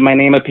 My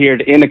name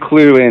appeared in a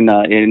clue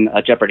in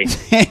Jeopardy.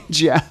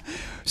 Yeah.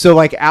 So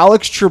like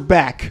Alex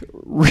Trebek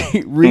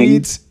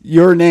reads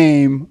your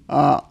name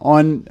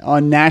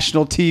on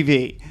national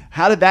TV.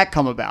 How did that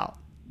come about?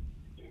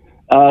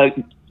 I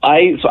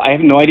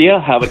have no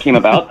idea how it came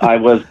about. I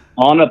was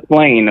on a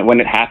plane when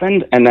it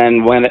happened, and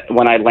then when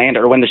I landed,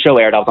 or when the show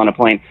aired, I was on a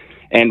plane.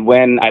 And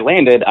when I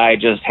landed, I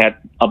just had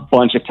a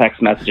bunch of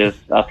text messages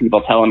of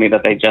people telling me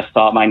that they just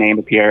saw my name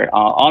appear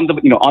on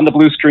the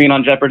blue screen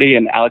on Jeopardy,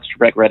 and Alex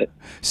Trebek read it.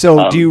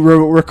 So, do you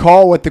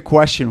recall what the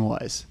question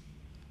was?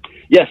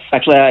 Yes,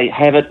 actually, I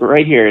have it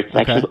right here. It's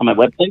actually on my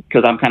website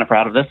because I'm kind of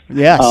proud of this.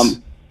 Yes.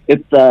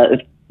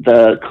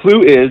 The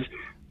clue is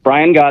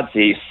Brian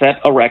Godsey set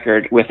a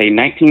record with a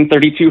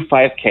 1932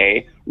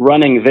 5K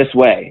running this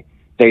way.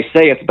 They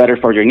say it's better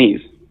for your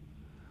knees.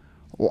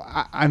 Well,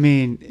 I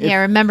mean...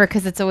 remember,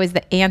 because it's always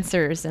the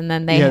answers, and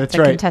then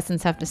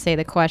contestants have to say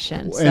the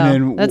question.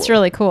 So that's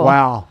really cool.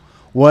 Wow.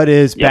 What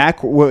is the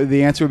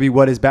answer would be,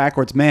 what is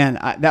backwards? Man,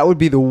 that would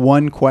be the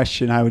one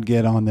question I would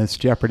get on this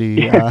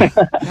Jeopardy.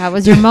 That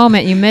was your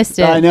moment. You missed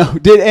it. I know.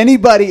 Did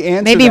anybody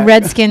answer Maybe that?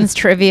 Redskins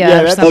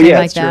trivia or something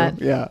like that.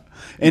 True. Yeah.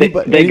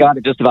 They got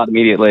it just about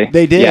immediately.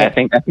 They did. Yeah, I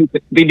think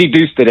they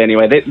deduced it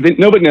anyway.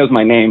 Nobody knows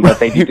my name, but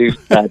they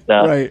deduced that.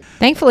 Right.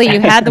 Thankfully, you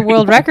had the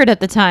world record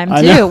at the time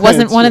too. It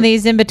wasn't one of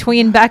these in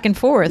between, back and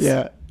forth.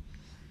 Yeah.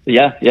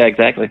 Yeah,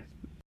 exactly.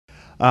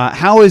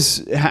 How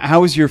is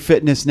your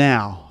fitness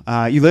now?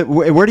 You live?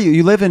 Where do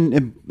you live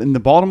in the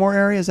Baltimore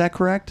area? Is that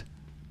correct?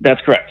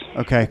 That's correct.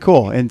 Okay,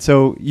 cool. And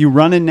so you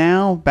running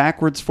now,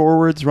 backwards,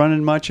 forwards,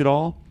 running much at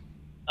all?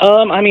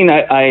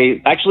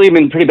 I actually am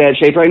in pretty bad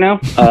shape right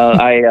now.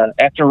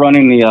 After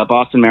running the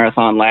Boston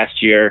Marathon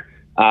last year,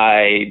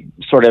 I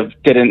sort of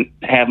didn't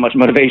have much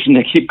motivation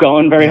to keep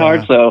going very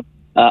hard. So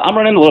I'm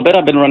running a little bit.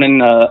 I've been running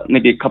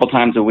maybe a couple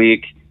times a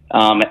week.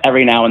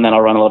 Every now and then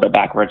I'll run a little bit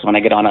backwards when I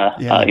get on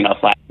a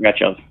flat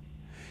stretch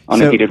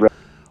on a heated road.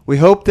 We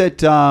hope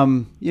that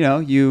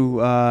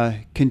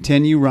you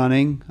continue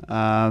running.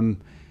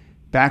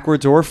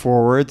 backwards or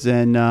forwards,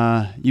 and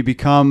you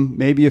become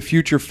maybe a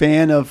future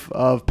fan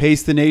of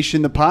Pace the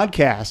Nation, the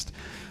podcast.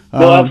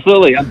 No,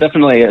 absolutely. I'm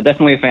definitely a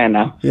fan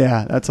now.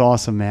 Yeah, that's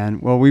awesome, man.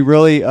 Well, we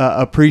really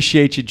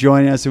appreciate you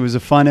joining us. It was a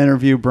fun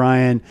interview,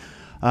 Brian.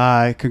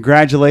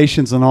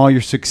 Congratulations on all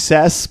your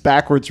success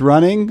backwards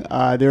running.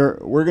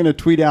 We're going to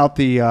tweet out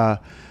the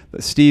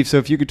Steve. So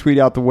if you could tweet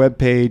out the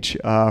webpage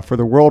for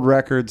the world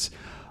records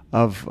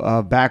of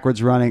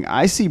backwards running.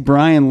 I see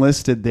Brian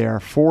listed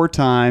there 4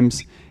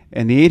 times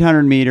in the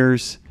 800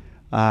 meters,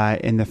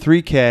 in the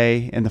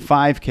 3K, and the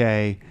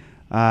 5K.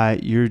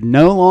 You're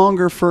no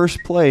longer first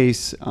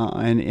place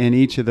in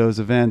each of those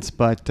events,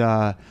 but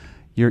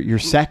you're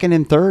second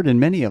and third in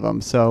many of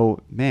them.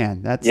 So,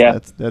 man,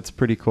 that's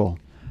pretty cool.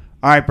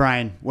 All right,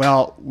 Brian.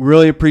 Well,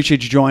 really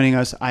appreciate you joining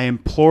us. I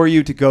implore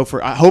you to go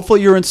for.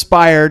 Hopefully, you're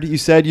inspired. You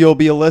said you'll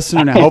be a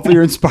listener now. Hopefully,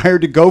 you're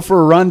inspired to go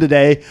for a run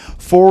today.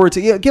 Forward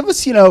to give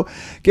us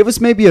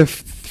maybe a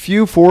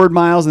few forward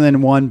miles and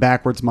then 1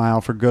 backwards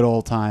mile for good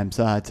old times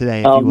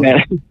today. Oh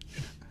man,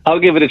 I'll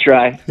give it a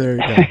try. There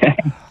you go.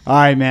 All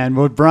right, man.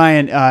 Well,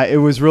 Brian, it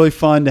was really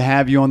fun to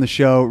have you on the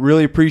show.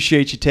 Really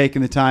appreciate you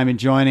taking the time and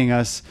joining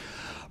us.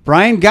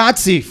 Brian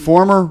Gotze,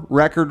 former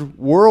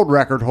world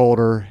record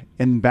holder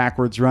in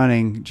backwards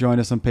running,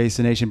 joined us on Pace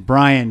the Nation.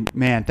 Brian,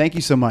 man, thank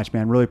you so much,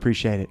 man. Really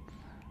appreciate it.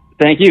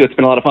 Thank you. It's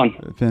been a lot of fun.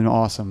 It's been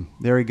awesome.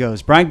 There he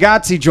goes. Brian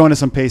Gotze joined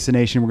us on Pace the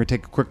Nation. We're going to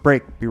take a quick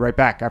break. Be right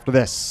back after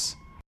this.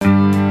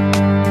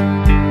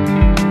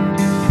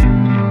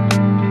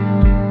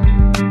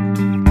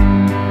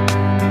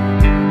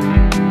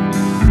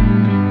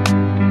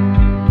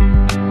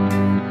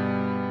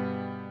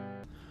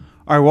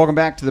 All right, welcome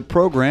back to the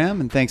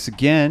program, and thanks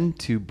again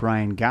to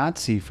Brian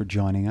Gotze for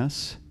joining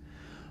us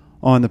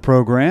on the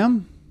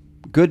program.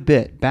 Good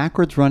bit.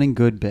 Backwards running,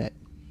 good bit.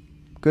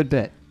 Good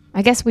bit.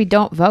 I guess we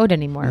don't vote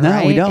anymore, no,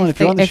 right? We don't. If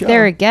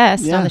they're a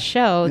guest Yeah. on the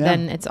show, Yeah.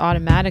 then it's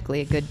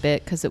automatically a good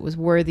bit because it was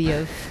worthy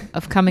of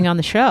coming on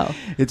the show.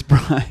 It's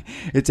Brian.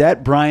 It's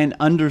at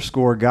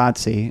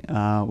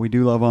Brian_Gotze. We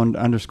do love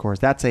underscores.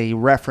 That's a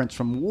reference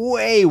from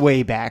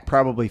way back,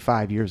 probably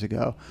 5 years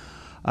ago.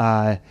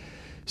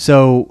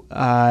 So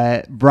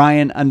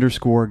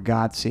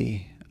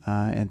Brian_Gotze.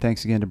 And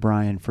thanks again to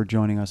Brian for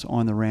joining us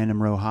on the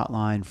Random Row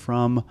Hotline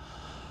from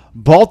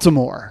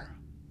Baltimore.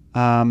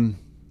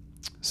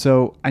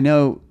 So I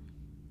know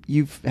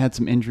you've had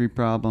some injury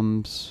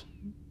problems.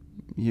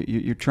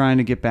 You're trying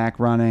to get back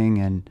running,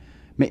 and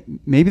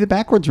maybe the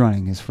backwards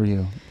running is for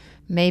you.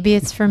 Maybe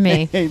it's for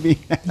me. Maybe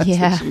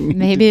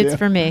maybe it's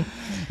for me.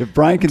 If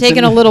Brian can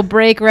taking a little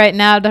break right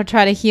now to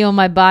try to heal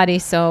my body,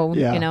 so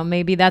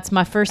maybe that's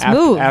my first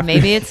move.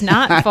 Maybe it's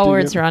not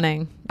forwards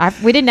running.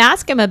 We didn't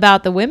ask him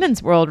about the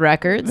women's world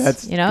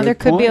records. There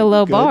could be a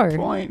low bar.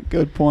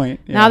 Good point.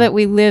 Yeah. Now that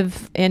we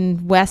live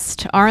in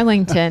West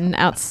Arlington,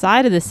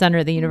 outside of the center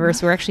of the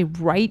universe, we're actually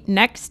right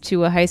next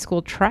to a high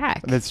school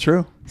track. That's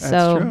true.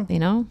 So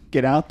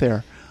get out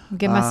there.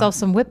 Give myself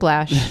some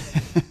whiplash.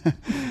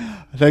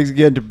 Thanks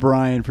again to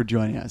Brian for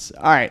joining us.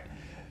 All right.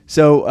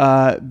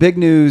 So big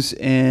news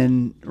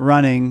in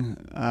running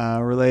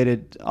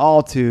related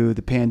all to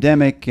the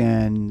pandemic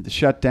and the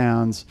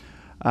shutdowns.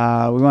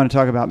 We want to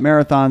talk about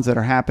marathons that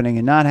are happening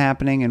and not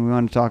happening, and we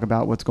want to talk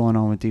about what's going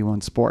on with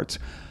D1 Sports.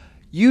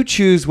 You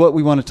choose what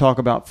we want to talk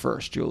about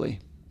first, Julie.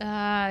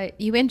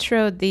 You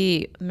introed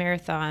the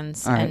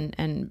marathons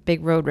and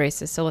big road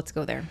races, so let's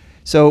go there.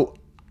 So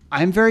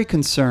I'm very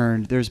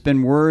concerned. There's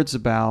been words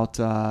about,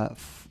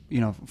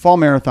 fall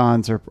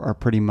marathons are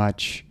pretty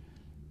much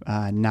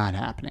not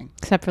happening.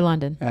 Except for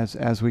London.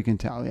 As we can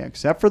tell, yeah,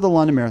 except for the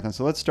London Marathon.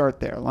 So let's start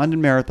there.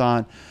 London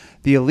Marathon.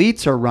 The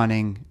elites are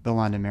running the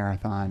London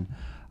Marathon.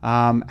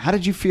 How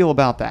did you feel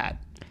about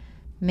that?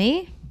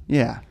 Me?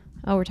 Yeah.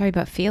 Oh, we're talking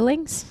about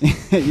feelings?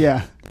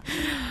 Yeah.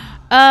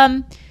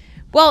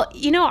 Well,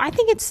 I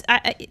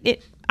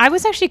think I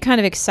was actually kind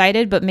of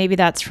excited, but maybe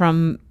that's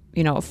from,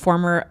 a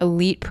former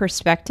elite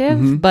perspective.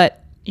 Mm-hmm.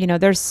 But,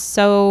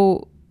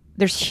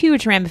 there's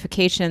huge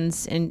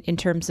ramifications in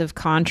terms of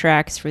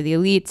contracts for the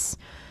elites.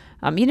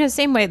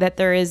 Same way that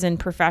there is in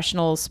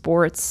professional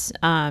sports,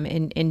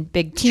 in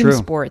big team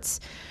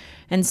sports.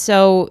 And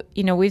so,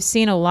 we've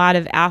seen a lot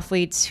of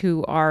athletes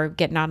who are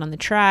getting out on the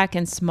track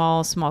in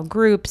small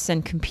groups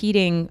and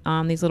competing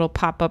on these little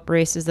pop-up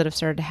races that have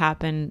started to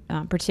happen,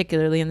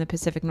 particularly in the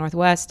Pacific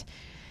Northwest.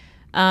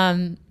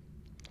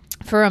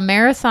 For a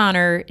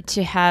marathoner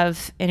to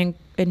have an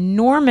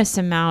enormous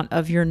amount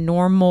of your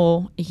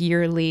normal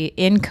yearly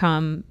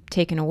income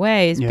taken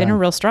away has been a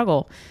real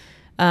struggle.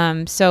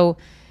 While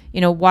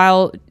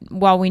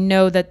we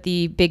know that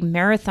the big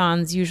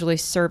marathons usually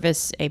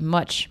service a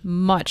much,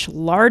 much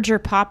larger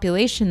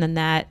population than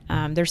that,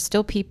 there's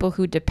still people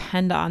who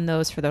depend on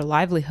those for their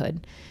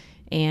livelihood.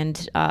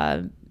 And,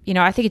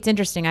 I think it's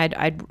interesting.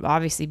 I'd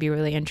obviously be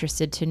really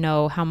interested to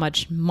know how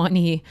much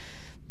money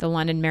the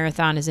London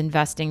Marathon is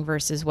investing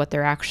versus what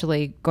they're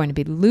actually going to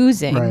be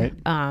losing. Right.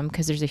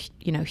 Because there's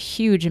a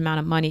huge amount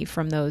of money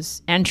from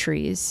those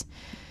entries.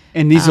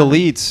 And these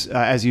elites,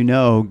 as you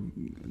know,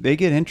 they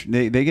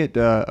get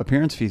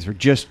appearance fees for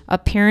just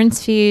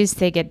appearance fees.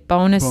 They get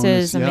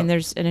bonuses. I Yep. mean,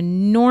 there's an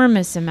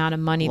enormous amount of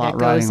money that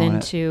goes riding on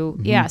it. into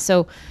yeah.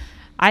 So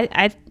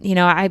I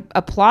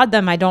applaud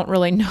them. I don't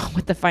really know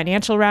what the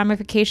financial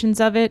ramifications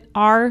of it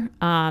are.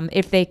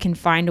 If they can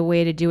find a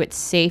way to do it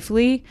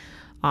safely.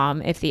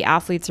 If the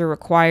athletes are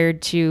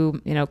required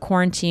to,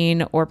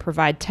 quarantine or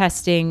provide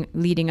testing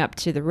leading up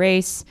to the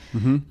race,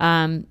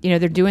 they're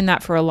doing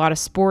that for a lot of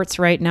sports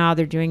right now.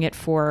 They're doing it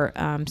for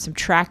some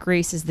track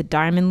races. The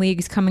Diamond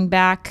League's coming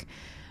back.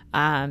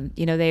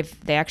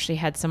 They actually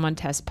had someone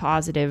test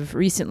positive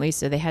recently,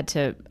 so they had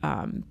to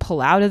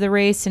pull out of the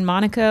race in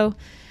Monaco.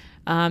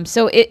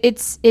 So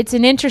it's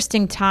an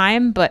interesting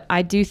time, but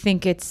I do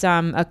think it's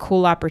a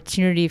cool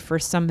opportunity for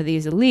some of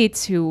these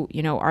elites who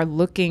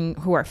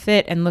who are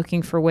fit and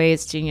looking for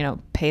ways to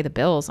pay the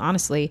bills.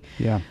 Honestly,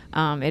 yeah.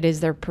 It is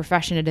their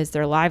profession, it is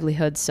their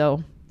livelihood.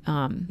 So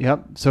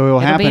Yep. So it'll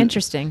happen. Be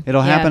interesting.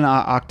 It'll happen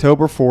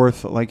October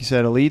 4th. Like you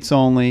said, elites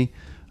only.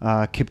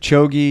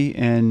 Kipchoge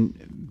and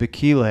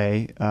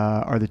Bekele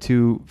are the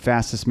two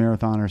fastest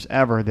marathoners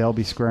ever. They'll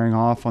be squaring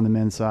off on the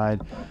men's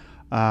side,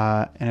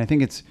 and I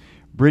think it's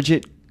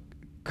Bridget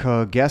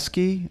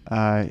Kogeski,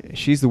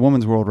 she's the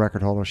women's world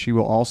record holder. She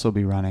will also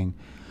be running.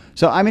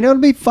 So, I mean, it'll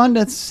be fun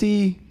to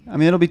see. I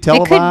mean, it'll be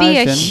televised. It could be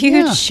a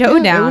huge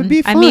showdown. Yeah, it would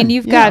be fun. I mean,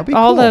 you've got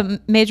all cool.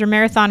 the major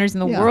marathoners in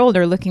the world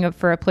are looking up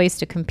for a place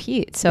to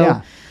compete.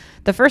 So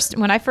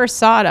when I first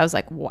saw it, I was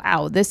like,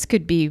 wow, this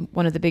could be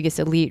one of the biggest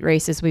elite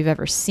races we've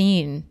ever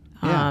seen.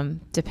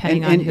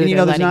 Depending on who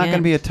there's not going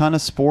to be a ton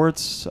of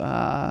sports.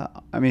 I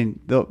mean,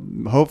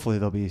 hopefully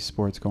there'll be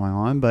sports going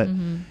on, but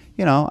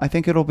I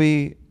think it'll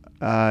be,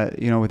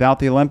 without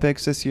the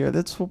Olympics this year,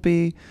 this will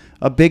be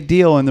a big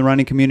deal in the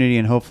running community,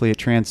 and hopefully it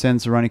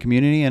transcends the running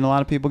community, and a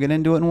lot of people get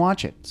into it and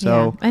watch it.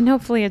 So, and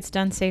hopefully it's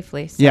done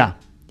safely. So,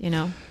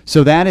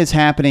 So that is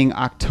happening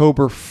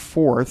October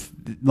 4th.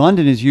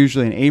 London is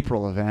usually an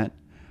April event,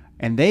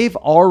 and they've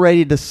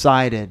already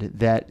decided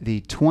that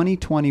the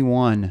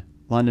 2021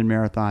 London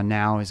Marathon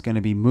now is going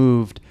to be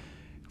moved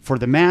for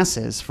the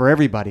masses, for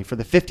everybody, for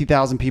the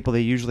 50,000 people they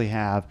usually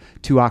have,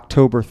 to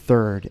October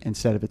 3rd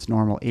instead of its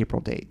normal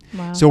April date.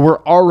 Wow. So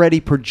we're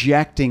already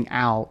projecting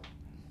out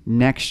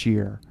next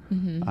year,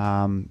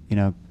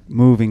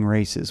 moving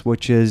races,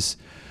 which is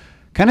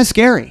kind of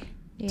scary,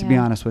 to be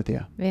honest with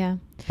you. Yeah.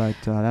 But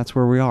that's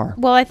where we are.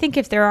 Well, I think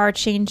if there are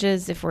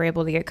changes, if we're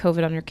able to get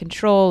COVID under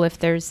control, if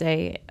there's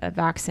a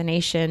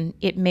vaccination,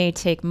 it may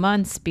take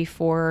months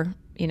before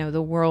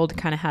the world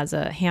kind of has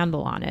a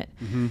handle on it.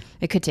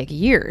 It could take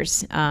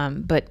years.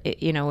 But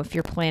if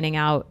you're planning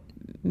out,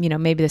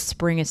 maybe the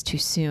spring is too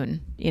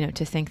soon,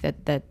 to think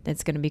that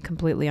it's going to be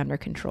completely under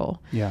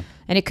control. Yeah.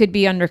 And it could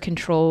be under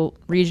control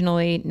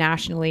regionally,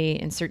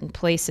 nationally in certain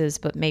places,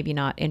 but maybe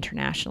not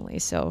internationally.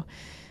 So,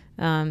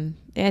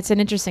 it's an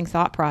interesting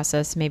thought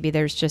process. Maybe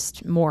there's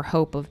just more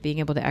hope of being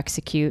able to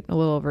execute a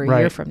little over a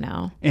year from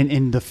now.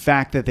 And the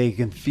fact that they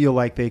can feel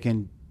like they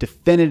can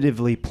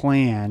definitively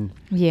plan,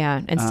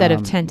 instead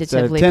of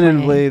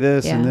tentatively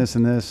this and this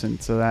and this,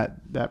 and so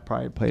that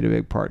probably played a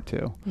big part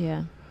too.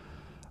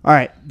 All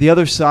right, the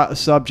other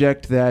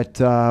subject that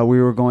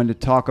we were going to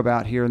talk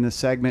about here in this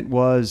segment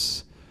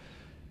was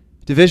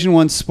Division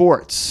I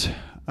sports.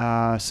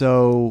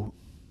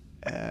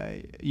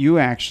 You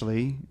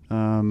actually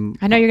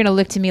I know you're going to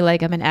look to me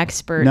like I'm an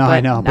expert. No, but I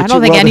know. But I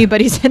don't think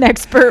anybody's an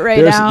expert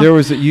now. There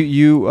was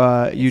you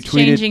tweeted,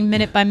 changing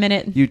minute by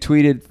minute. You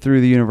tweeted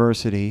through the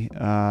university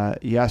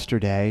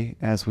yesterday,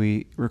 as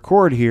we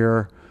record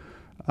here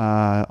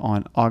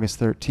on August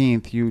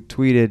 13th. You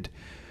tweeted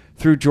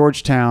through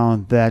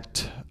Georgetown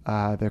that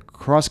the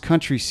cross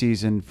country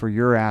season for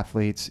your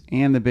athletes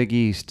and the Big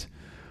East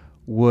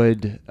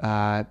would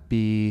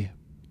be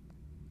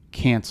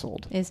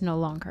canceled. Is no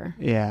longer.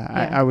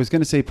 I was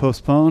going to say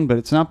postponed, but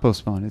it's not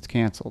postponed. It's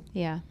canceled.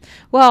 Yeah.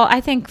 Well, I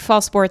think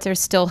fall sports are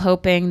still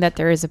hoping that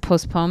there is a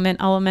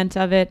postponement element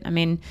of it. I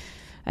mean,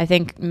 I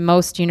think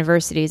most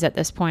universities at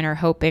this point are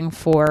hoping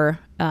for,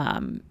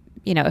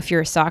 if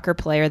you're a soccer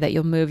player, that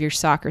you'll move your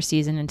soccer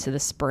season into the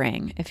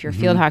spring. If you're a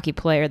field hockey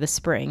player, the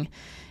spring.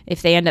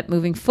 If they end up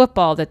moving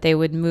football, that they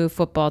would move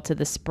football to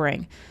the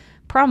spring.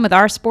 Problem with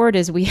our sport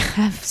is we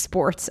have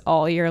sports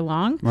all year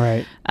long.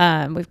 Right.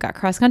 We've got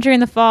cross country in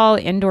the fall,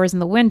 indoors in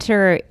the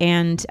winter,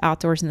 and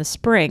outdoors in the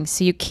spring.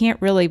 So you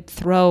can't really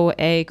throw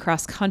a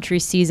cross country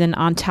season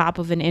on top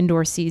of an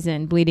indoor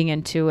season bleeding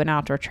into an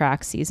outdoor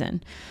track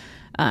season.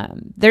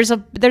 There's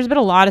been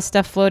a lot of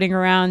stuff floating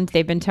around.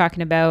 They've been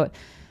talking about,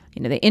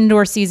 the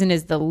indoor season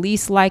is the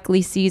least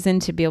likely season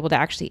to be able to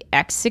actually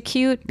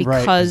execute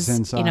because,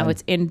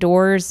 it's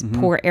indoors,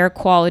 poor air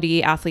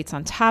quality, athletes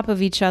on top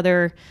of each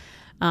other.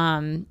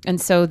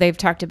 And so they've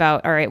talked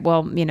about, all right,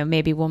 well,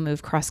 maybe we'll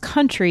move cross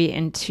country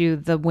into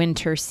the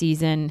winter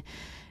season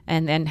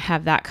and then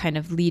have that kind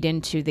of lead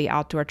into the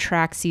outdoor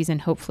track season.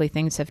 Hopefully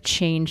things have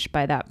changed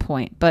by that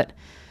point. But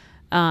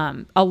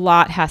a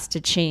lot has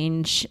to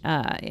change.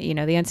 The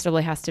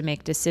NCAA has to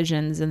make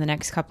decisions in the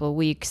next couple of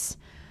weeks,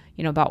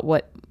 about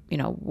what,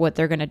 what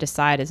they're going to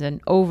decide is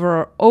an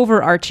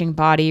overarching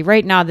body.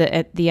 Right now,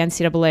 the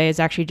NCAA is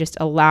actually just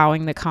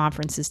allowing the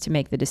conferences to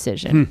make the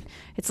decision.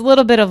 It's a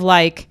little bit of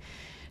like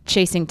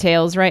chasing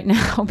tails right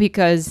now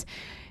because,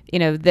 the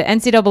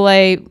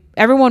NCAA,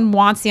 everyone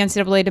wants the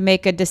NCAA to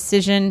make a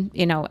decision.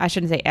 I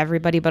shouldn't say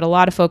everybody, but a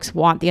lot of folks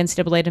want the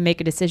NCAA to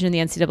make a decision. The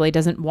NCAA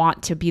doesn't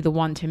want to be the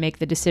one to make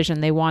the decision.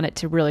 They want it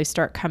to really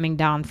start coming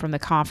down from the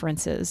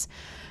conferences.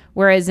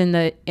 Whereas in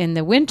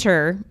the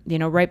winter,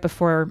 right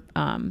before,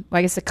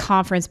 I guess the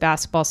conference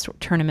basketball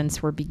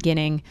tournaments were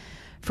beginning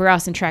for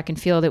us in track and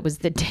field, it was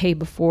the day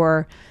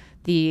before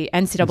the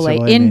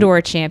NCAA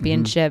indoor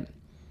championship.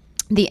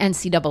 The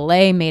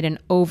NCAA made an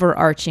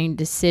overarching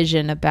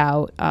decision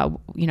about,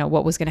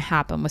 what was going to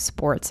happen with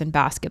sports and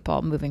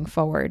basketball moving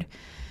forward.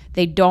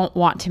 They don't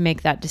want to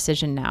make that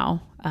decision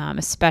now,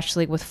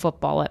 especially with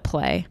football at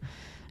play.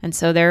 And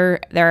so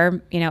they're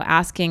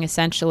asking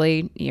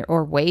essentially,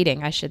 or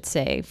waiting, I should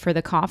say, for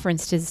the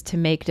conferences to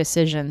make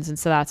decisions. And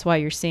so that's why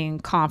you're seeing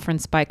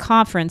conference by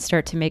conference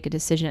start to make a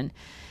decision.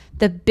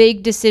 The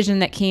big decision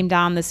that came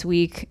down this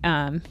week,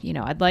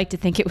 I'd like to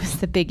think it was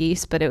the Big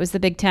East, but it was the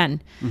Big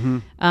Ten.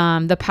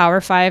 The Power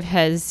Five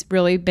has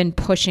really been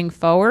pushing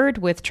forward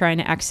with trying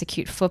to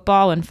execute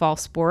football and fall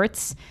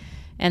sports.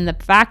 And the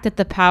fact that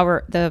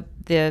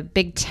the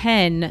Big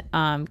Ten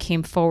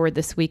came forward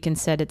this week and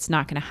said it's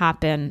not going to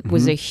happen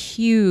was a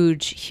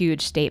huge,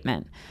 huge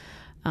statement.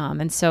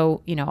 And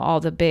so,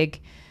 all the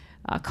big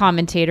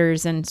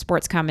commentators and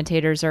sports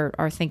commentators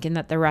are thinking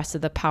that the rest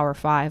of the Power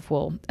Five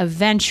will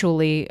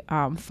eventually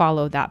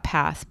follow that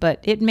path. But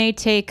it may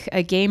take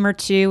a game or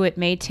two. It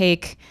may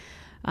take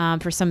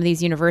for some of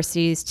these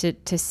universities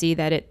to see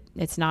that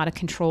it's not a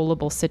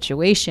controllable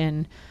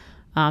situation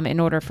in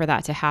order for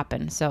that to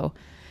happen. So,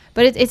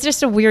 but it's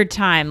just a weird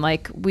time.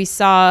 Like we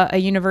saw a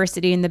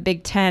university in the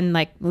Big Ten,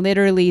 like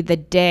literally the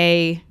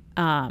day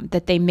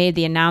that they made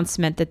the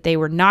announcement that they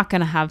were not going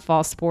to have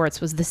fall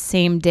sports was the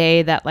same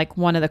day that like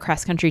one of the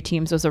cross country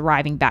teams was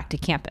arriving back to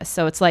campus.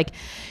 So it's like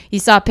you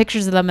saw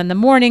pictures of them in the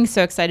morning,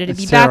 so excited to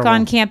be back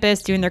on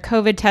campus, doing their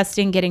COVID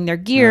testing, getting their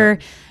gear.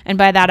 Right. And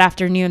by that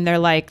afternoon, they're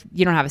like,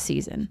 you don't have a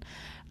season.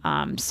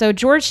 So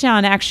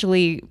Georgetown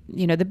actually,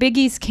 the Big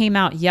East came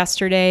out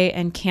yesterday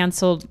and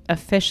canceled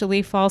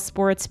officially fall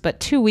sports.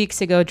 But 2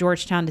 weeks ago,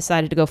 Georgetown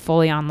decided to go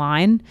fully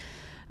online.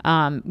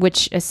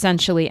 Which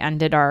essentially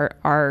ended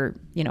our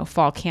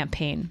fall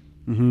campaign.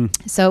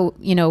 So,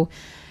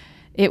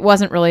 it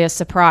wasn't really a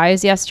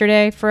surprise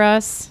yesterday for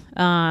us.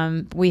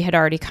 We had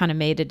already kind of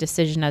made a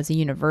decision as a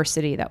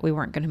university that we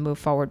weren't going to move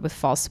forward with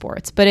fall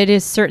sports. But it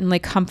is certainly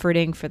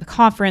comforting for the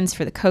conference,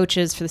 for the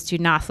coaches, for the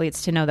student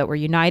athletes to know that we're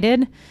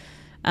united.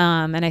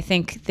 And I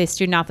think the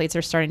student athletes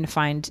are starting to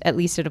find, at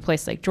least at a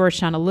place like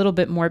Georgetown, a little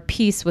bit more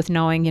peace with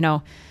knowing,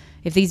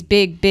 if these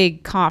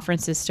big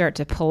conferences start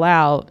to pull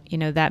out,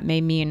 that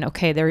may mean,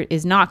 okay, there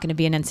is not going to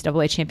be an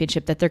NCAA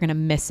championship that they're going to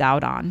miss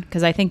out on.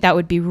 Because I think that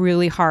would be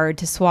really hard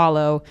to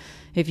swallow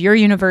if your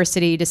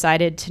university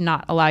decided to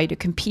not allow you to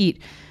compete,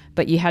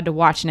 but you had to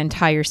watch an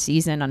entire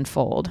season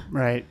unfold.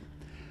 Right.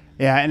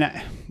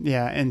 Yeah.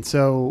 And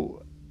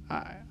so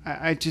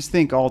I just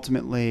think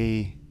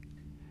ultimately,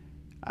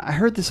 I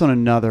heard this on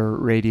another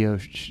radio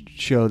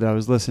show that I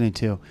was listening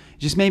to. It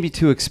just may be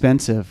too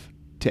expensive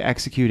to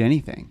execute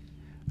anything.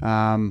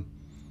 I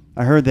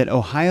heard that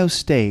Ohio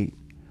State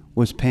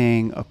was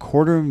paying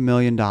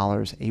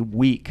 $250,000 a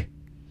week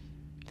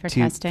for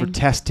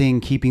testing,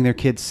 keeping their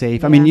kids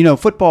safe. Yeah. I mean,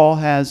 football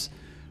has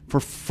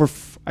for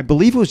I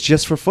believe it was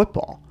just for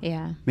football.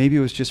 Yeah. Maybe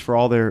it was just for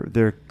all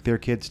their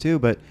kids too.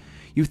 But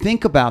you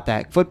think about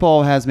that.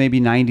 Football has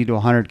maybe 90 to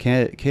 100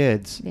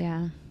 kids.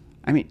 Yeah.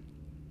 I mean,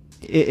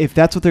 if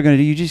that's what they're going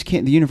to do, you just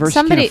can't. The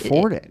university can't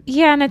afford it.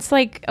 Yeah, and it's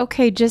like,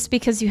 okay, just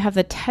because you have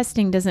the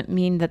testing doesn't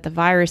mean that the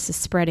virus is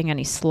spreading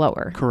any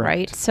slower. Correct.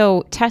 Right?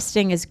 So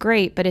testing is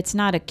great, but it's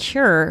not a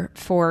cure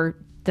for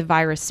the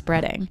virus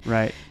spreading.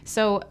 Right.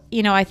 So,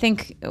 I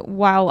think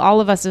while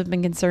all of us have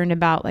been concerned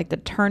about like the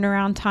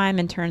turnaround time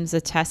in terms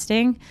of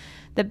testing,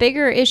 the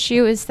bigger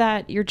issue is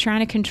that you're trying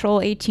to control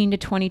 18 to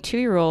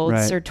 22-year-olds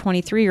right. or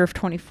 23 or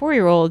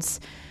 24-year-olds.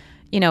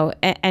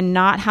 And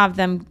not have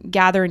them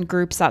gather in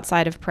groups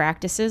outside of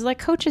practices. Like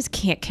coaches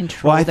can't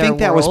control their world. Well, I think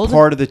that was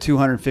part of the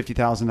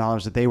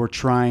 $250,000 that they were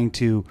trying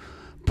to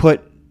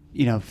put,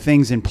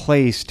 things in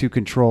place to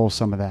control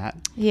some of that.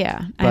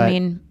 Yeah. I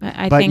think,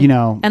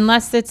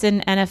 unless it's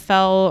an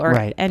NFL or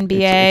right.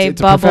 NBA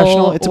it's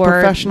bubble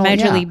or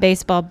Major League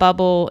Baseball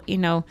bubble,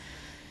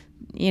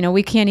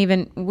 we can't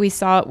even, we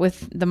saw it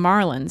with the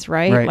Marlins,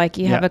 right? Like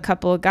you have a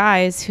couple of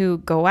guys who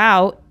go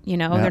out,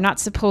 they're not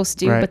supposed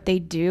to, but they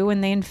do,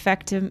 and they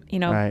infect a,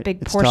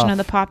 big portion of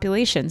the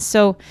population.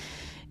 So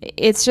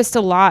it's just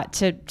a lot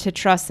to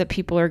trust that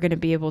people are going to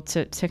be able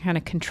to kind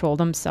of control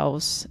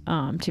themselves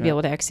to be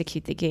able to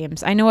execute the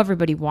games. I know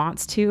everybody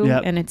wants to,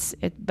 and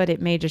but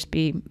it may just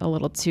be a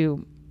little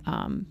too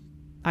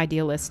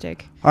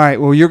idealistic. All right.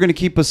 Well, you're going to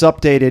keep us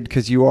updated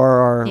because you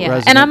are our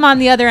resident. And I'm on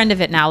the other end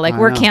of it now. Like, I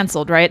we're know.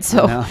 canceled, right?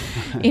 So,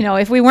 know.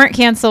 if we weren't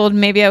canceled,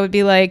 maybe I would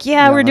be like,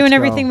 we're let's doing go.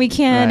 everything we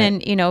can.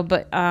 Right. And,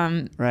 but,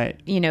 Right.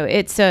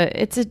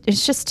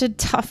 it's just a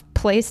tough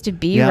place to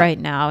be Yeah. right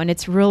now. And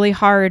it's really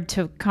hard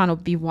to kind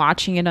of be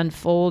watching it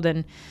unfold.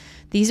 And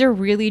these are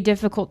really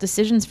difficult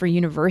decisions for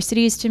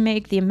universities to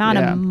make. The amount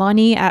Yeah. of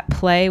money at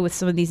play with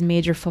some of these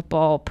major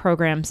football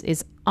programs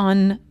is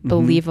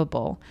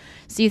unbelievable.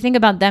 So you think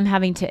about them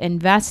having to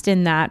invest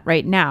in that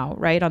right now,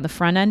 right on the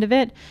front end of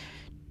it,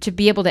 to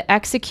be able to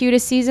execute a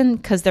season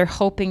because they're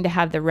hoping to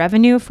have the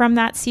revenue from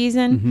that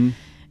season.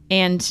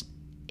 And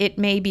it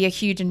may be a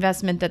huge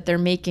investment that they're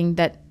making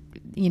that,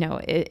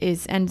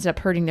 ends up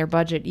hurting their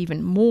budget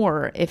even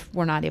more if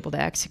we're not able to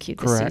execute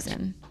the Correct.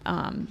 season.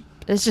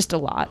 It's just a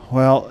lot.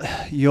 Well,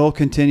 you'll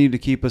continue to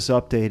keep us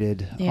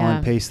updated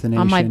on Pace the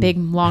Nation. On my big,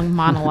 long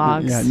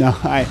monologues. Yeah, no,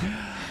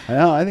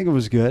 I think it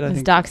was good. I This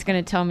think Doc's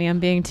going to tell me I'm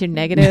being too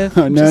negative.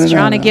 No, I'm no, just no,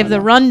 trying to no, give no.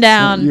 the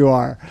rundown. You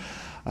are.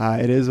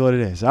 It is what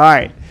it is. All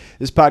right.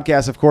 This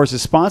podcast, of course,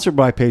 is sponsored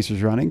by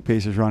Pacers Running.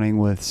 Pacers Running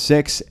with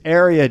 6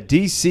 area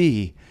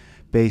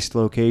DC-based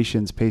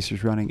locations.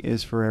 Pacers Running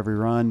is for every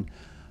run.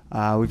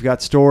 We've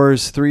got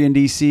stores, 3 in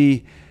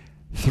DC,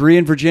 3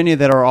 in Virginia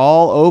that are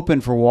all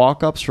open for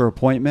walk-ups for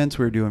appointments.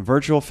 We're doing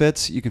virtual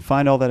fits. You can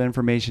find all that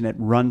information at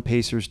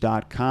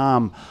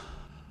runpacers.com.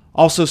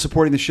 Also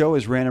supporting the show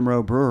is Random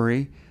Row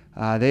Brewery.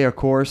 They, of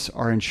course,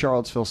 are in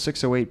Charlottesville,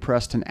 608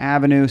 Preston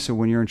Avenue. So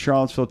when you're in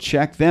Charlottesville,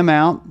 check them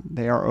out.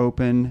 They are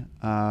open,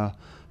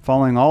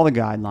 following all the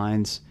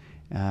guidelines.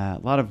 A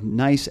lot of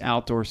nice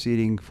outdoor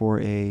seating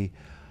for a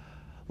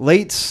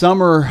late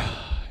summer,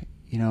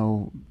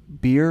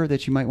 beer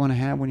that you might want to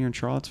have when you're in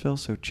Charlottesville.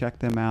 So check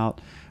them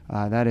out.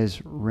 That is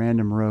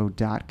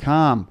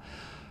randomrow.com.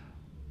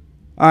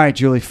 All right,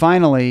 Julie,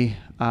 finally,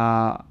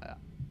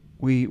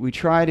 we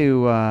try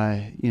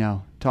to,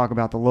 talk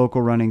about the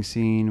local running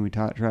scene. We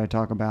try to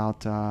talk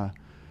about,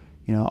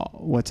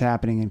 what's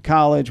happening in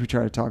college. We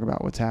try to talk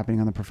about what's happening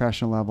on the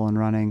professional level in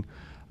running,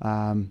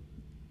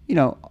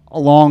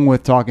 along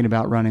with talking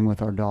about running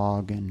with our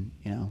dog and,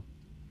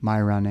 my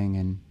running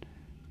and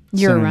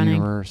Your Center running.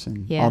 Universe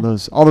and Yeah.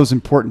 all those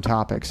important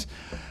topics.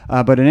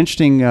 But an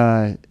interesting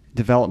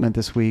development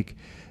this week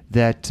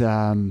that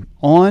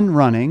On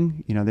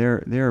Running,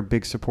 they're a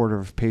big supporter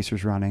of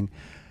Pacers Running,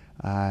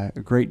 a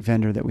great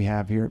vendor that we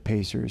have here at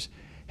Pacers,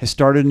 has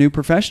started a new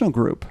professional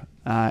group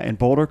in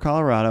Boulder,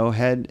 Colorado,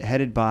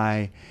 headed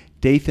by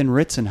Dathan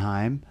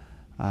Ritzenheim,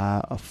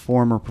 a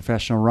former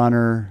professional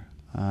runner.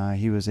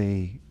 He was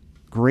a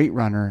great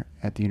runner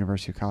at the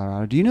University of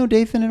Colorado. Do you know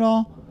Dathan at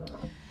all?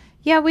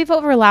 Yeah, we've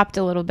overlapped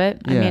a little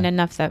bit. Yeah. I mean,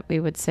 enough that we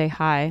would say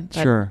hi.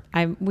 But Sure.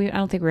 I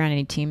don't think we're on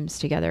any teams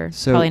together.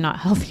 So- Probably not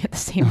healthy at the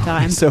same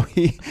time. So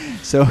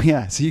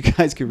you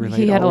guys could relate.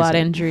 He had a always. lot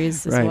of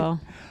injuries as Right.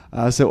 well.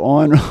 So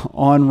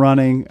on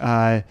running,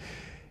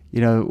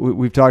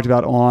 we've talked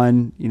about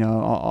On,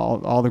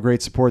 all the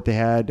great support they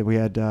had. We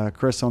had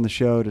Chris on the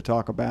show to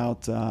talk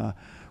about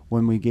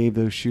when we gave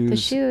those shoes, The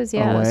shoes,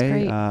 yeah, it was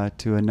away great.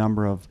 to a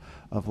number of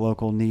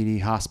local needy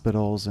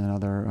hospitals and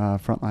other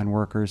frontline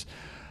workers.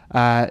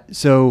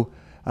 So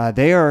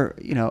they are,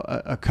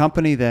 a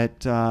company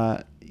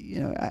that,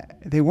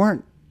 they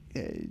weren't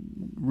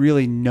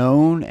really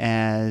known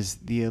as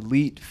the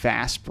elite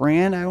fast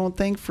brand, I don't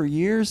think, for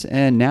years.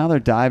 And now they're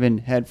diving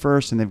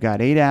headfirst, and they've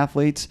got 8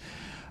 athletes.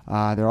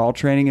 They're all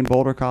training in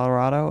Boulder,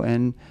 Colorado.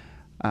 And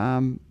I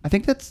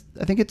think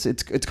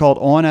it's called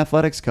On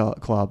Athletics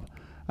Club.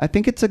 I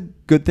think it's a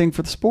good thing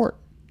for the sport.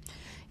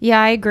 Yeah,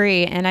 I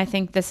agree. And I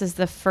think this is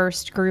the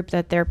first group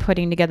that they're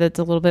putting together that's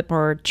a little bit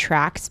more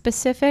track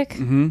specific.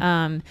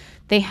 Mm-hmm.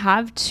 They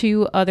have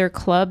 2 other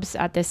clubs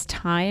at this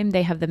time.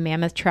 They have the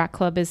Mammoth Track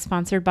Club is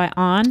sponsored by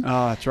On.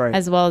 Oh, that's right.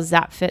 As well as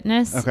Zap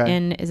Fitness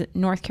Okay. is it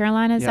North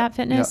Carolina, Yep, Zap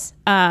Fitness?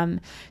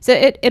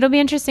 So it'll be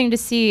interesting to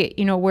see,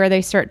 where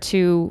they start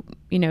to,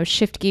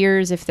 shift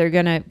gears, if they're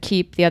going to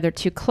keep the other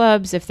 2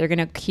 clubs, if they're going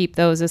to keep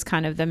those as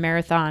kind of the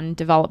marathon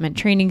development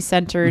training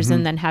centers, Mm-hmm.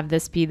 and then have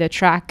this be the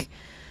track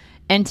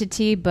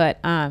entity. But,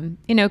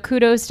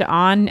 kudos to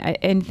On.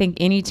 I think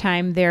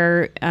anytime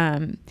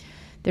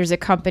there's a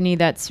company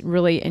that's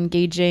really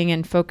engaging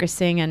and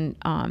focusing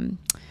and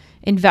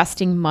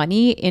investing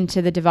money into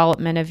the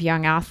development of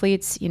young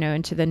athletes,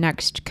 into the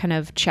next kind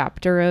of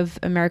chapter of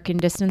American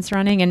distance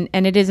running.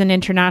 And it is an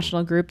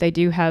international group. They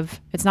do have,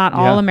 it's not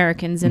all Yeah.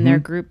 Americans in their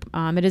group.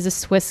 It is a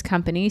Swiss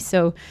company,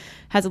 so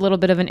has a little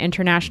bit of an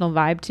international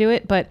vibe to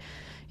it. But,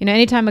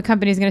 anytime a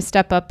company is going to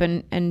step up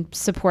and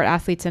support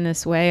athletes in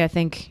this way, I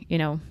think,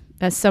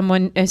 as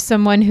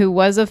someone who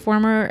was a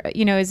former,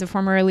 is a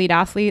former elite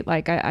athlete,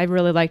 like I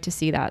really like to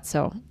see that.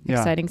 So Yeah.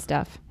 exciting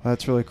stuff. Well,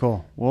 that's really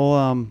cool.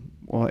 Well,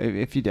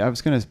 if you, I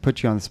was going to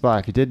put you on the spot.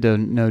 If you did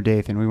know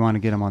Dathan, we want to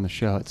get him on the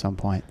show at some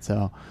point.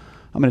 So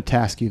I'm going to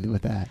task you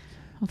with that.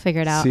 I'll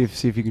figure it out. See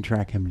if you can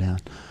track him down.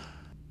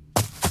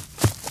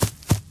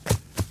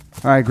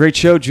 All right, great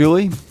show,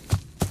 Julie.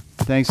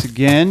 Thanks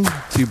again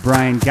to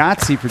Brian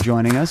Gotze for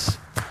joining us.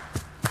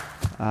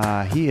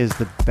 He is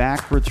the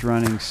backwards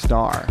running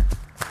star.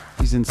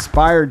 He's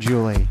inspired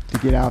Julie to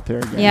get out there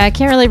again. Yeah, I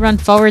can't really run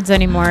forwards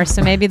anymore,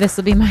 so maybe this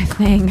will be my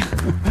thing.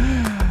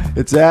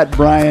 It's at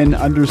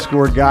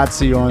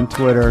Brian_Gotze on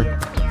Twitter.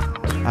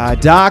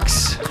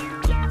 Docs,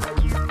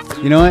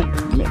 you know what?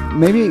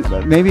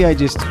 Maybe I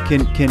just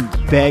can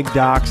beg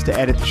Docs to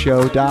edit the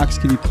show. Docs,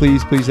 can you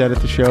please edit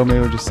the show?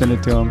 Maybe we'll just send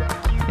it to him.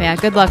 Yeah,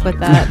 good luck with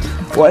that.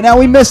 Well, now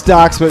we miss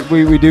Docs, but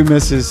we do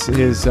miss his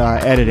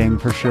editing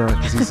for sure,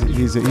 because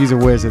he's a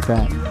whiz at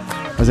that.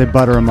 As I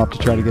butter him up to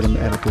try to get him to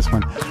edit this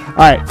one. All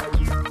right,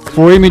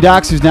 for Amy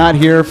Docs, who's not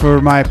here,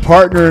 for my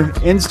partner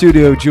in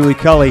studio, Julie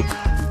Cully,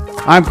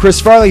 I'm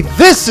Chris Farley.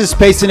 This is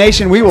Pace the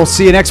Nation. We will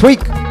see you next week.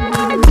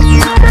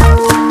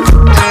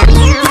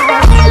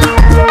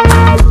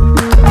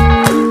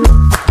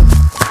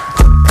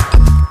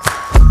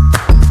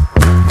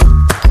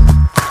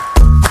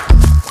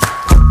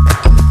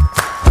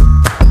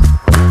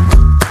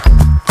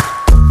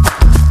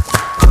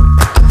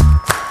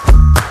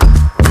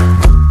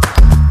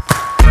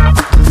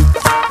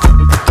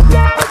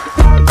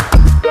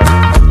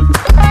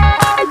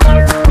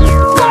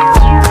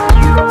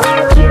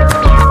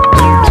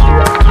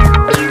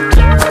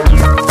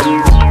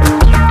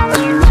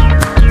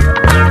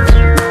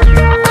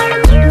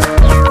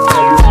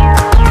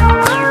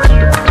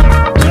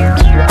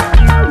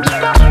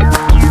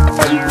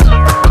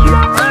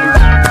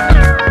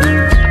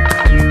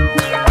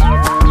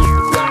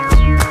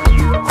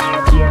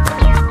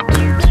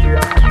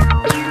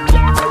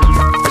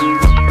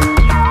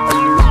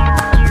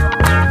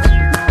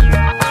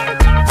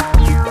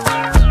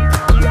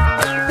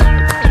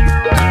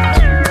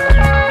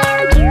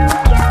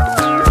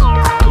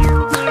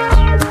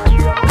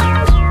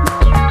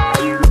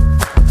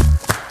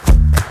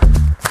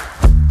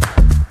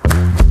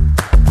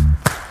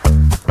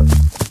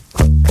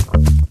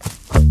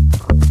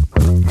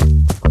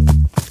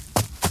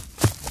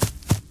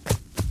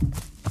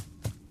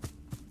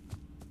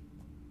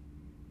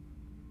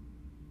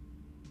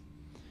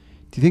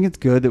 Do you think it's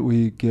good that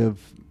we give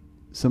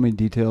so many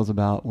details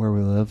about where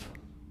we live?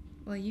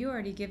 Well, you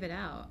already give it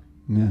out.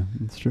 Yeah,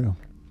 it's true.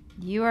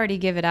 You already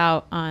give it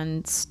out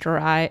on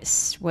Strava?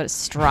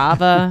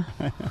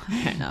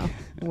 I don't know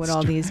what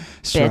all these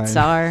bits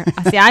are.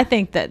 See, I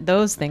think that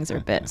those things are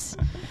bits.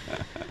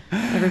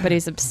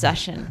 Everybody's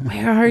obsession.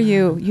 Where are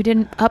you? You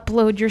didn't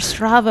upload your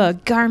Strava.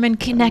 Garmin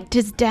Connect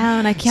is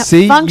down. I can't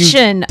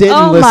function. You didn't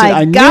oh listen.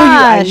 my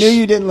gosh. I knew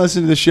you didn't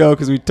listen to the show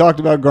because we talked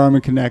about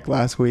Garmin Connect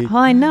last week.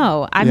 Well, I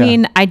know. I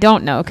mean, I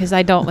don't know because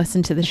I don't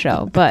listen to the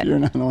show. But you're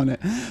not on it.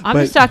 I'm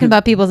just talking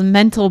about people's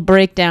mental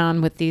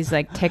breakdown with these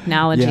like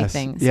technology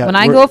things. Yeah, when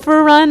I go for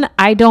a run,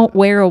 I don't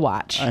wear a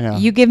watch. I know.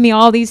 You give me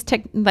all these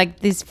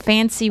these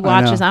fancy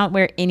watches. I don't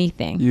wear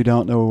anything. You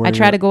don't know where I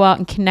try to go out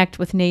and connect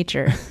with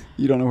nature.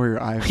 You don't know where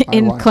your eye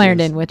in watch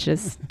Clarendon, is. which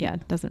is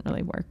doesn't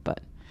really work,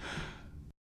 but